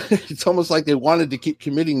it's almost like they wanted to keep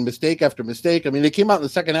committing mistake after mistake. I mean, they came out in the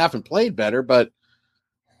second half and played better, but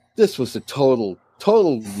this was a total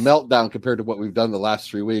meltdown compared to what we've done the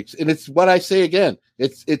last 3 weeks. And it's what I say again.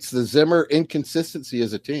 It's the Zimmer inconsistency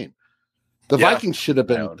as a team. The Vikings should have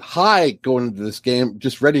been high going into this game,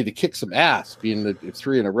 just ready to kick some ass, being the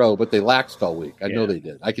 3 in a row, but they laxed all week. I know they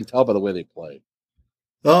did. I can tell by the way they played.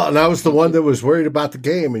 Oh, and I was the one that was worried about the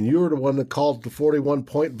game, and you were the one that called the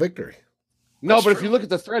 41-point victory. No, but if you look at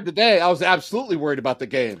the thread today, I was absolutely worried about the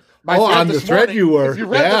game. On the thread you were. If you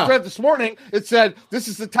read the thread this morning, it said, this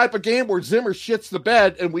is the type of game where Zimmer shits the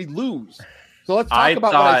bed and we lose. So let's talk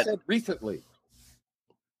about what I said recently.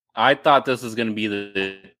 I thought this was going to be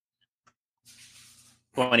the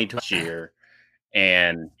 2020 year.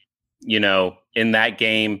 And, in that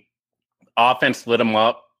game, offense lit them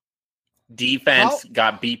up. Defense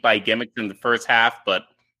got beat by gimmicks in the first half, but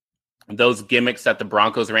those gimmicks that the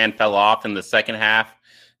Broncos ran fell off in the second half.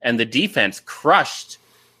 And the defense crushed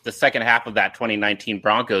the second half of that 2019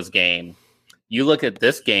 Broncos game. You look at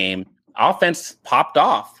this game, offense popped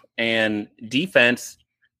off, and defense,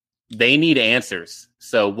 they need answers.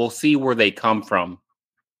 So we'll see where they come from.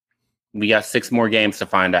 We got 6 more games to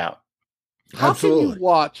find out. How can you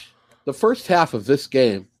watch the first half of this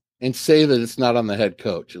game and say that it's not on the head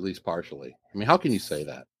coach, at least partially? I mean, how can you say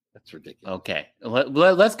that? That's ridiculous. Okay,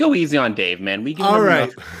 let's go easy on Dave, man. We give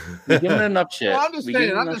him enough shit. Well,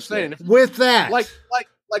 I'm just saying. With that,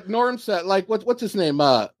 like Norm said, what's his name?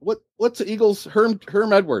 What's the Eagles? Herm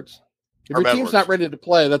Edwards. If your team's not ready to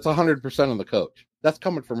play, that's 100% on the coach. That's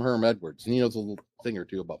coming from Herm Edwards, and he knows a little thing or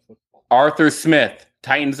two about football. Arthur Smith,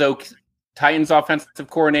 Titans offensive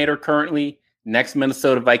coordinator currently, next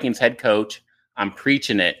Minnesota Vikings head coach. I'm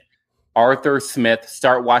preaching it. Arthur Smith,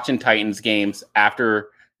 start watching Titans games after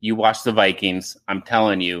you watch the Vikings. I'm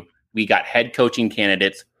telling you, we got head coaching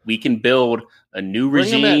candidates. We can build a new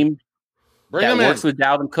regime that works with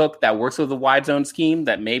Dalvin Cook, that works with the wide zone scheme,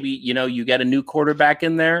 that maybe, you get a new quarterback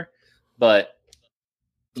in there. But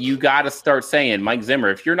you got to start saying, Mike Zimmer,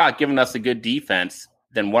 if you're not giving us a good defense,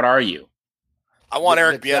 then what are you? I want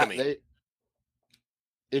Eric Bieniemy.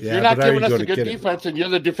 If you're not giving us a good defense and you're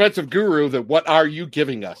the defensive guru, then what are you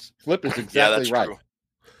giving us? Flip is exactly right. True.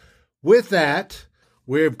 with that,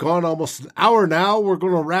 we've gone almost an hour now. We're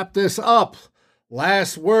going to wrap this up.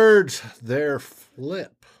 Last words, their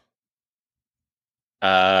Flip.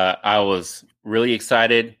 I was really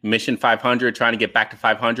excited. Mission 500, trying to get back to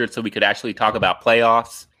 500 so we could actually talk about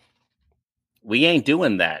playoffs. We ain't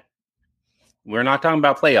doing that. We're not talking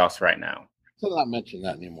about playoffs right now. So not mention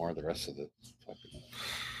that anymore. The rest of the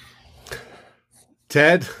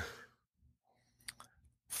Ted,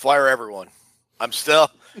 fire everyone. I'm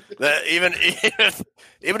still even if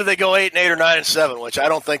they go 8-8 or 9-7, which I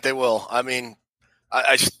don't think they will. I mean,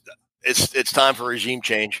 it's time for regime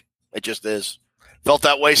change. It just is. Felt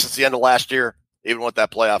that way since the end of last year, even with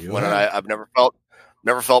that playoff win. And I've never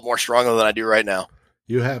felt more strongly than I do right now.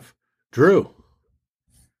 You have. Drew.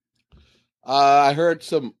 I heard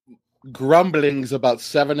some grumblings about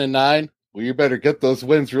 7-9. Well, you better get those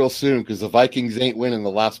wins real soon because the Vikings ain't winning the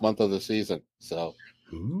last month of the season. So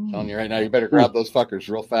I'm telling you right now, you better grab those fuckers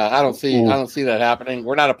real fast. I don't see that happening.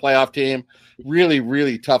 We're not a playoff team. Really,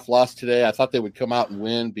 really tough loss today. I thought they would come out and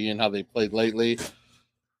win, being how they played lately.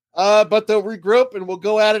 But they'll regroup and we'll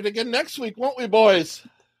go at it again next week, won't we, boys?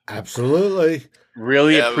 Absolutely.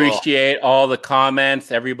 Really appreciate all the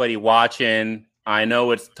comments, everybody watching. I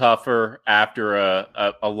know it's tougher after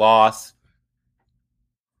a loss,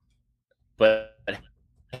 but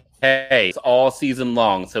hey, it's all season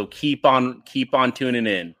long, so keep on tuning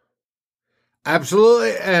in.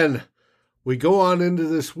 Absolutely, and we go on into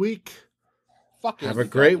this week. Have a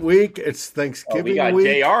great week. It's Thanksgiving week.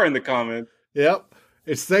 We got JR in the comments. Yep,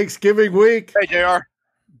 it's Thanksgiving week. Hey, JR.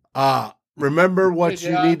 Remember what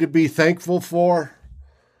you need to be thankful for.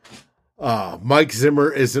 Mike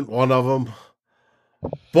Zimmer isn't one of them.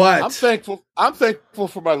 But I'm thankful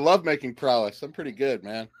for my lovemaking prowess. I'm pretty good,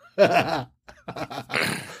 man. That's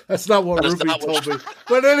not what Ruby told me.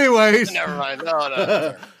 But anyways. Never mind.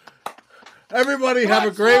 No. Everybody have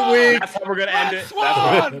a great week. That's how we're going to end it.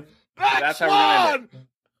 That's how we're going to end it.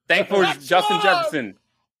 Thankful for Justin Jefferson.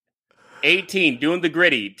 18, doing the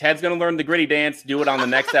gritty. Ted's going to learn the gritty dance. Do it on the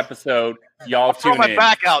next episode. Y'all tune in. Throw my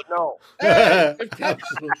back out. No. Hey,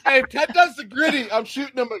 if Ted does the gritty, I'm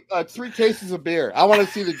shooting him 3 cases of beer. I want to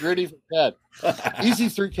see the gritty from Ted. Easy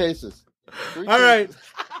 3 cases. All right.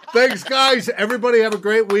 Thanks, guys. Everybody have a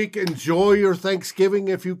great week. Enjoy your Thanksgiving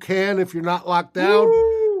if you can, if you're not locked down.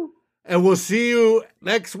 Woo! And we'll see you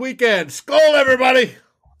next weekend. Skol, everybody.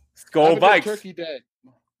 Skol Vikes. Turkey Day.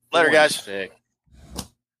 Later, guys.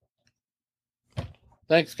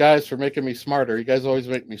 Thanks, guys, for making me smarter. You guys always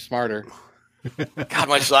make me smarter. God,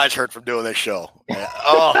 my sides hurt from doing this show. Yeah.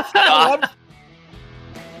 Oh, God.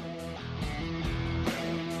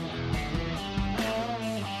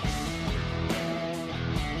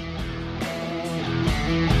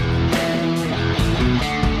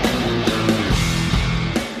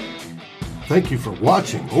 Thank you for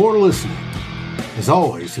watching or listening. As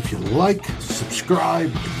always, if you like,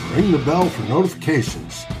 subscribe, and ring the bell for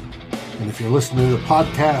notifications. And if you're listening to the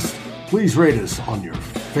podcast, please rate us on your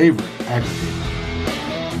favorite aggregator.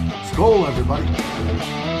 Skol, everybody.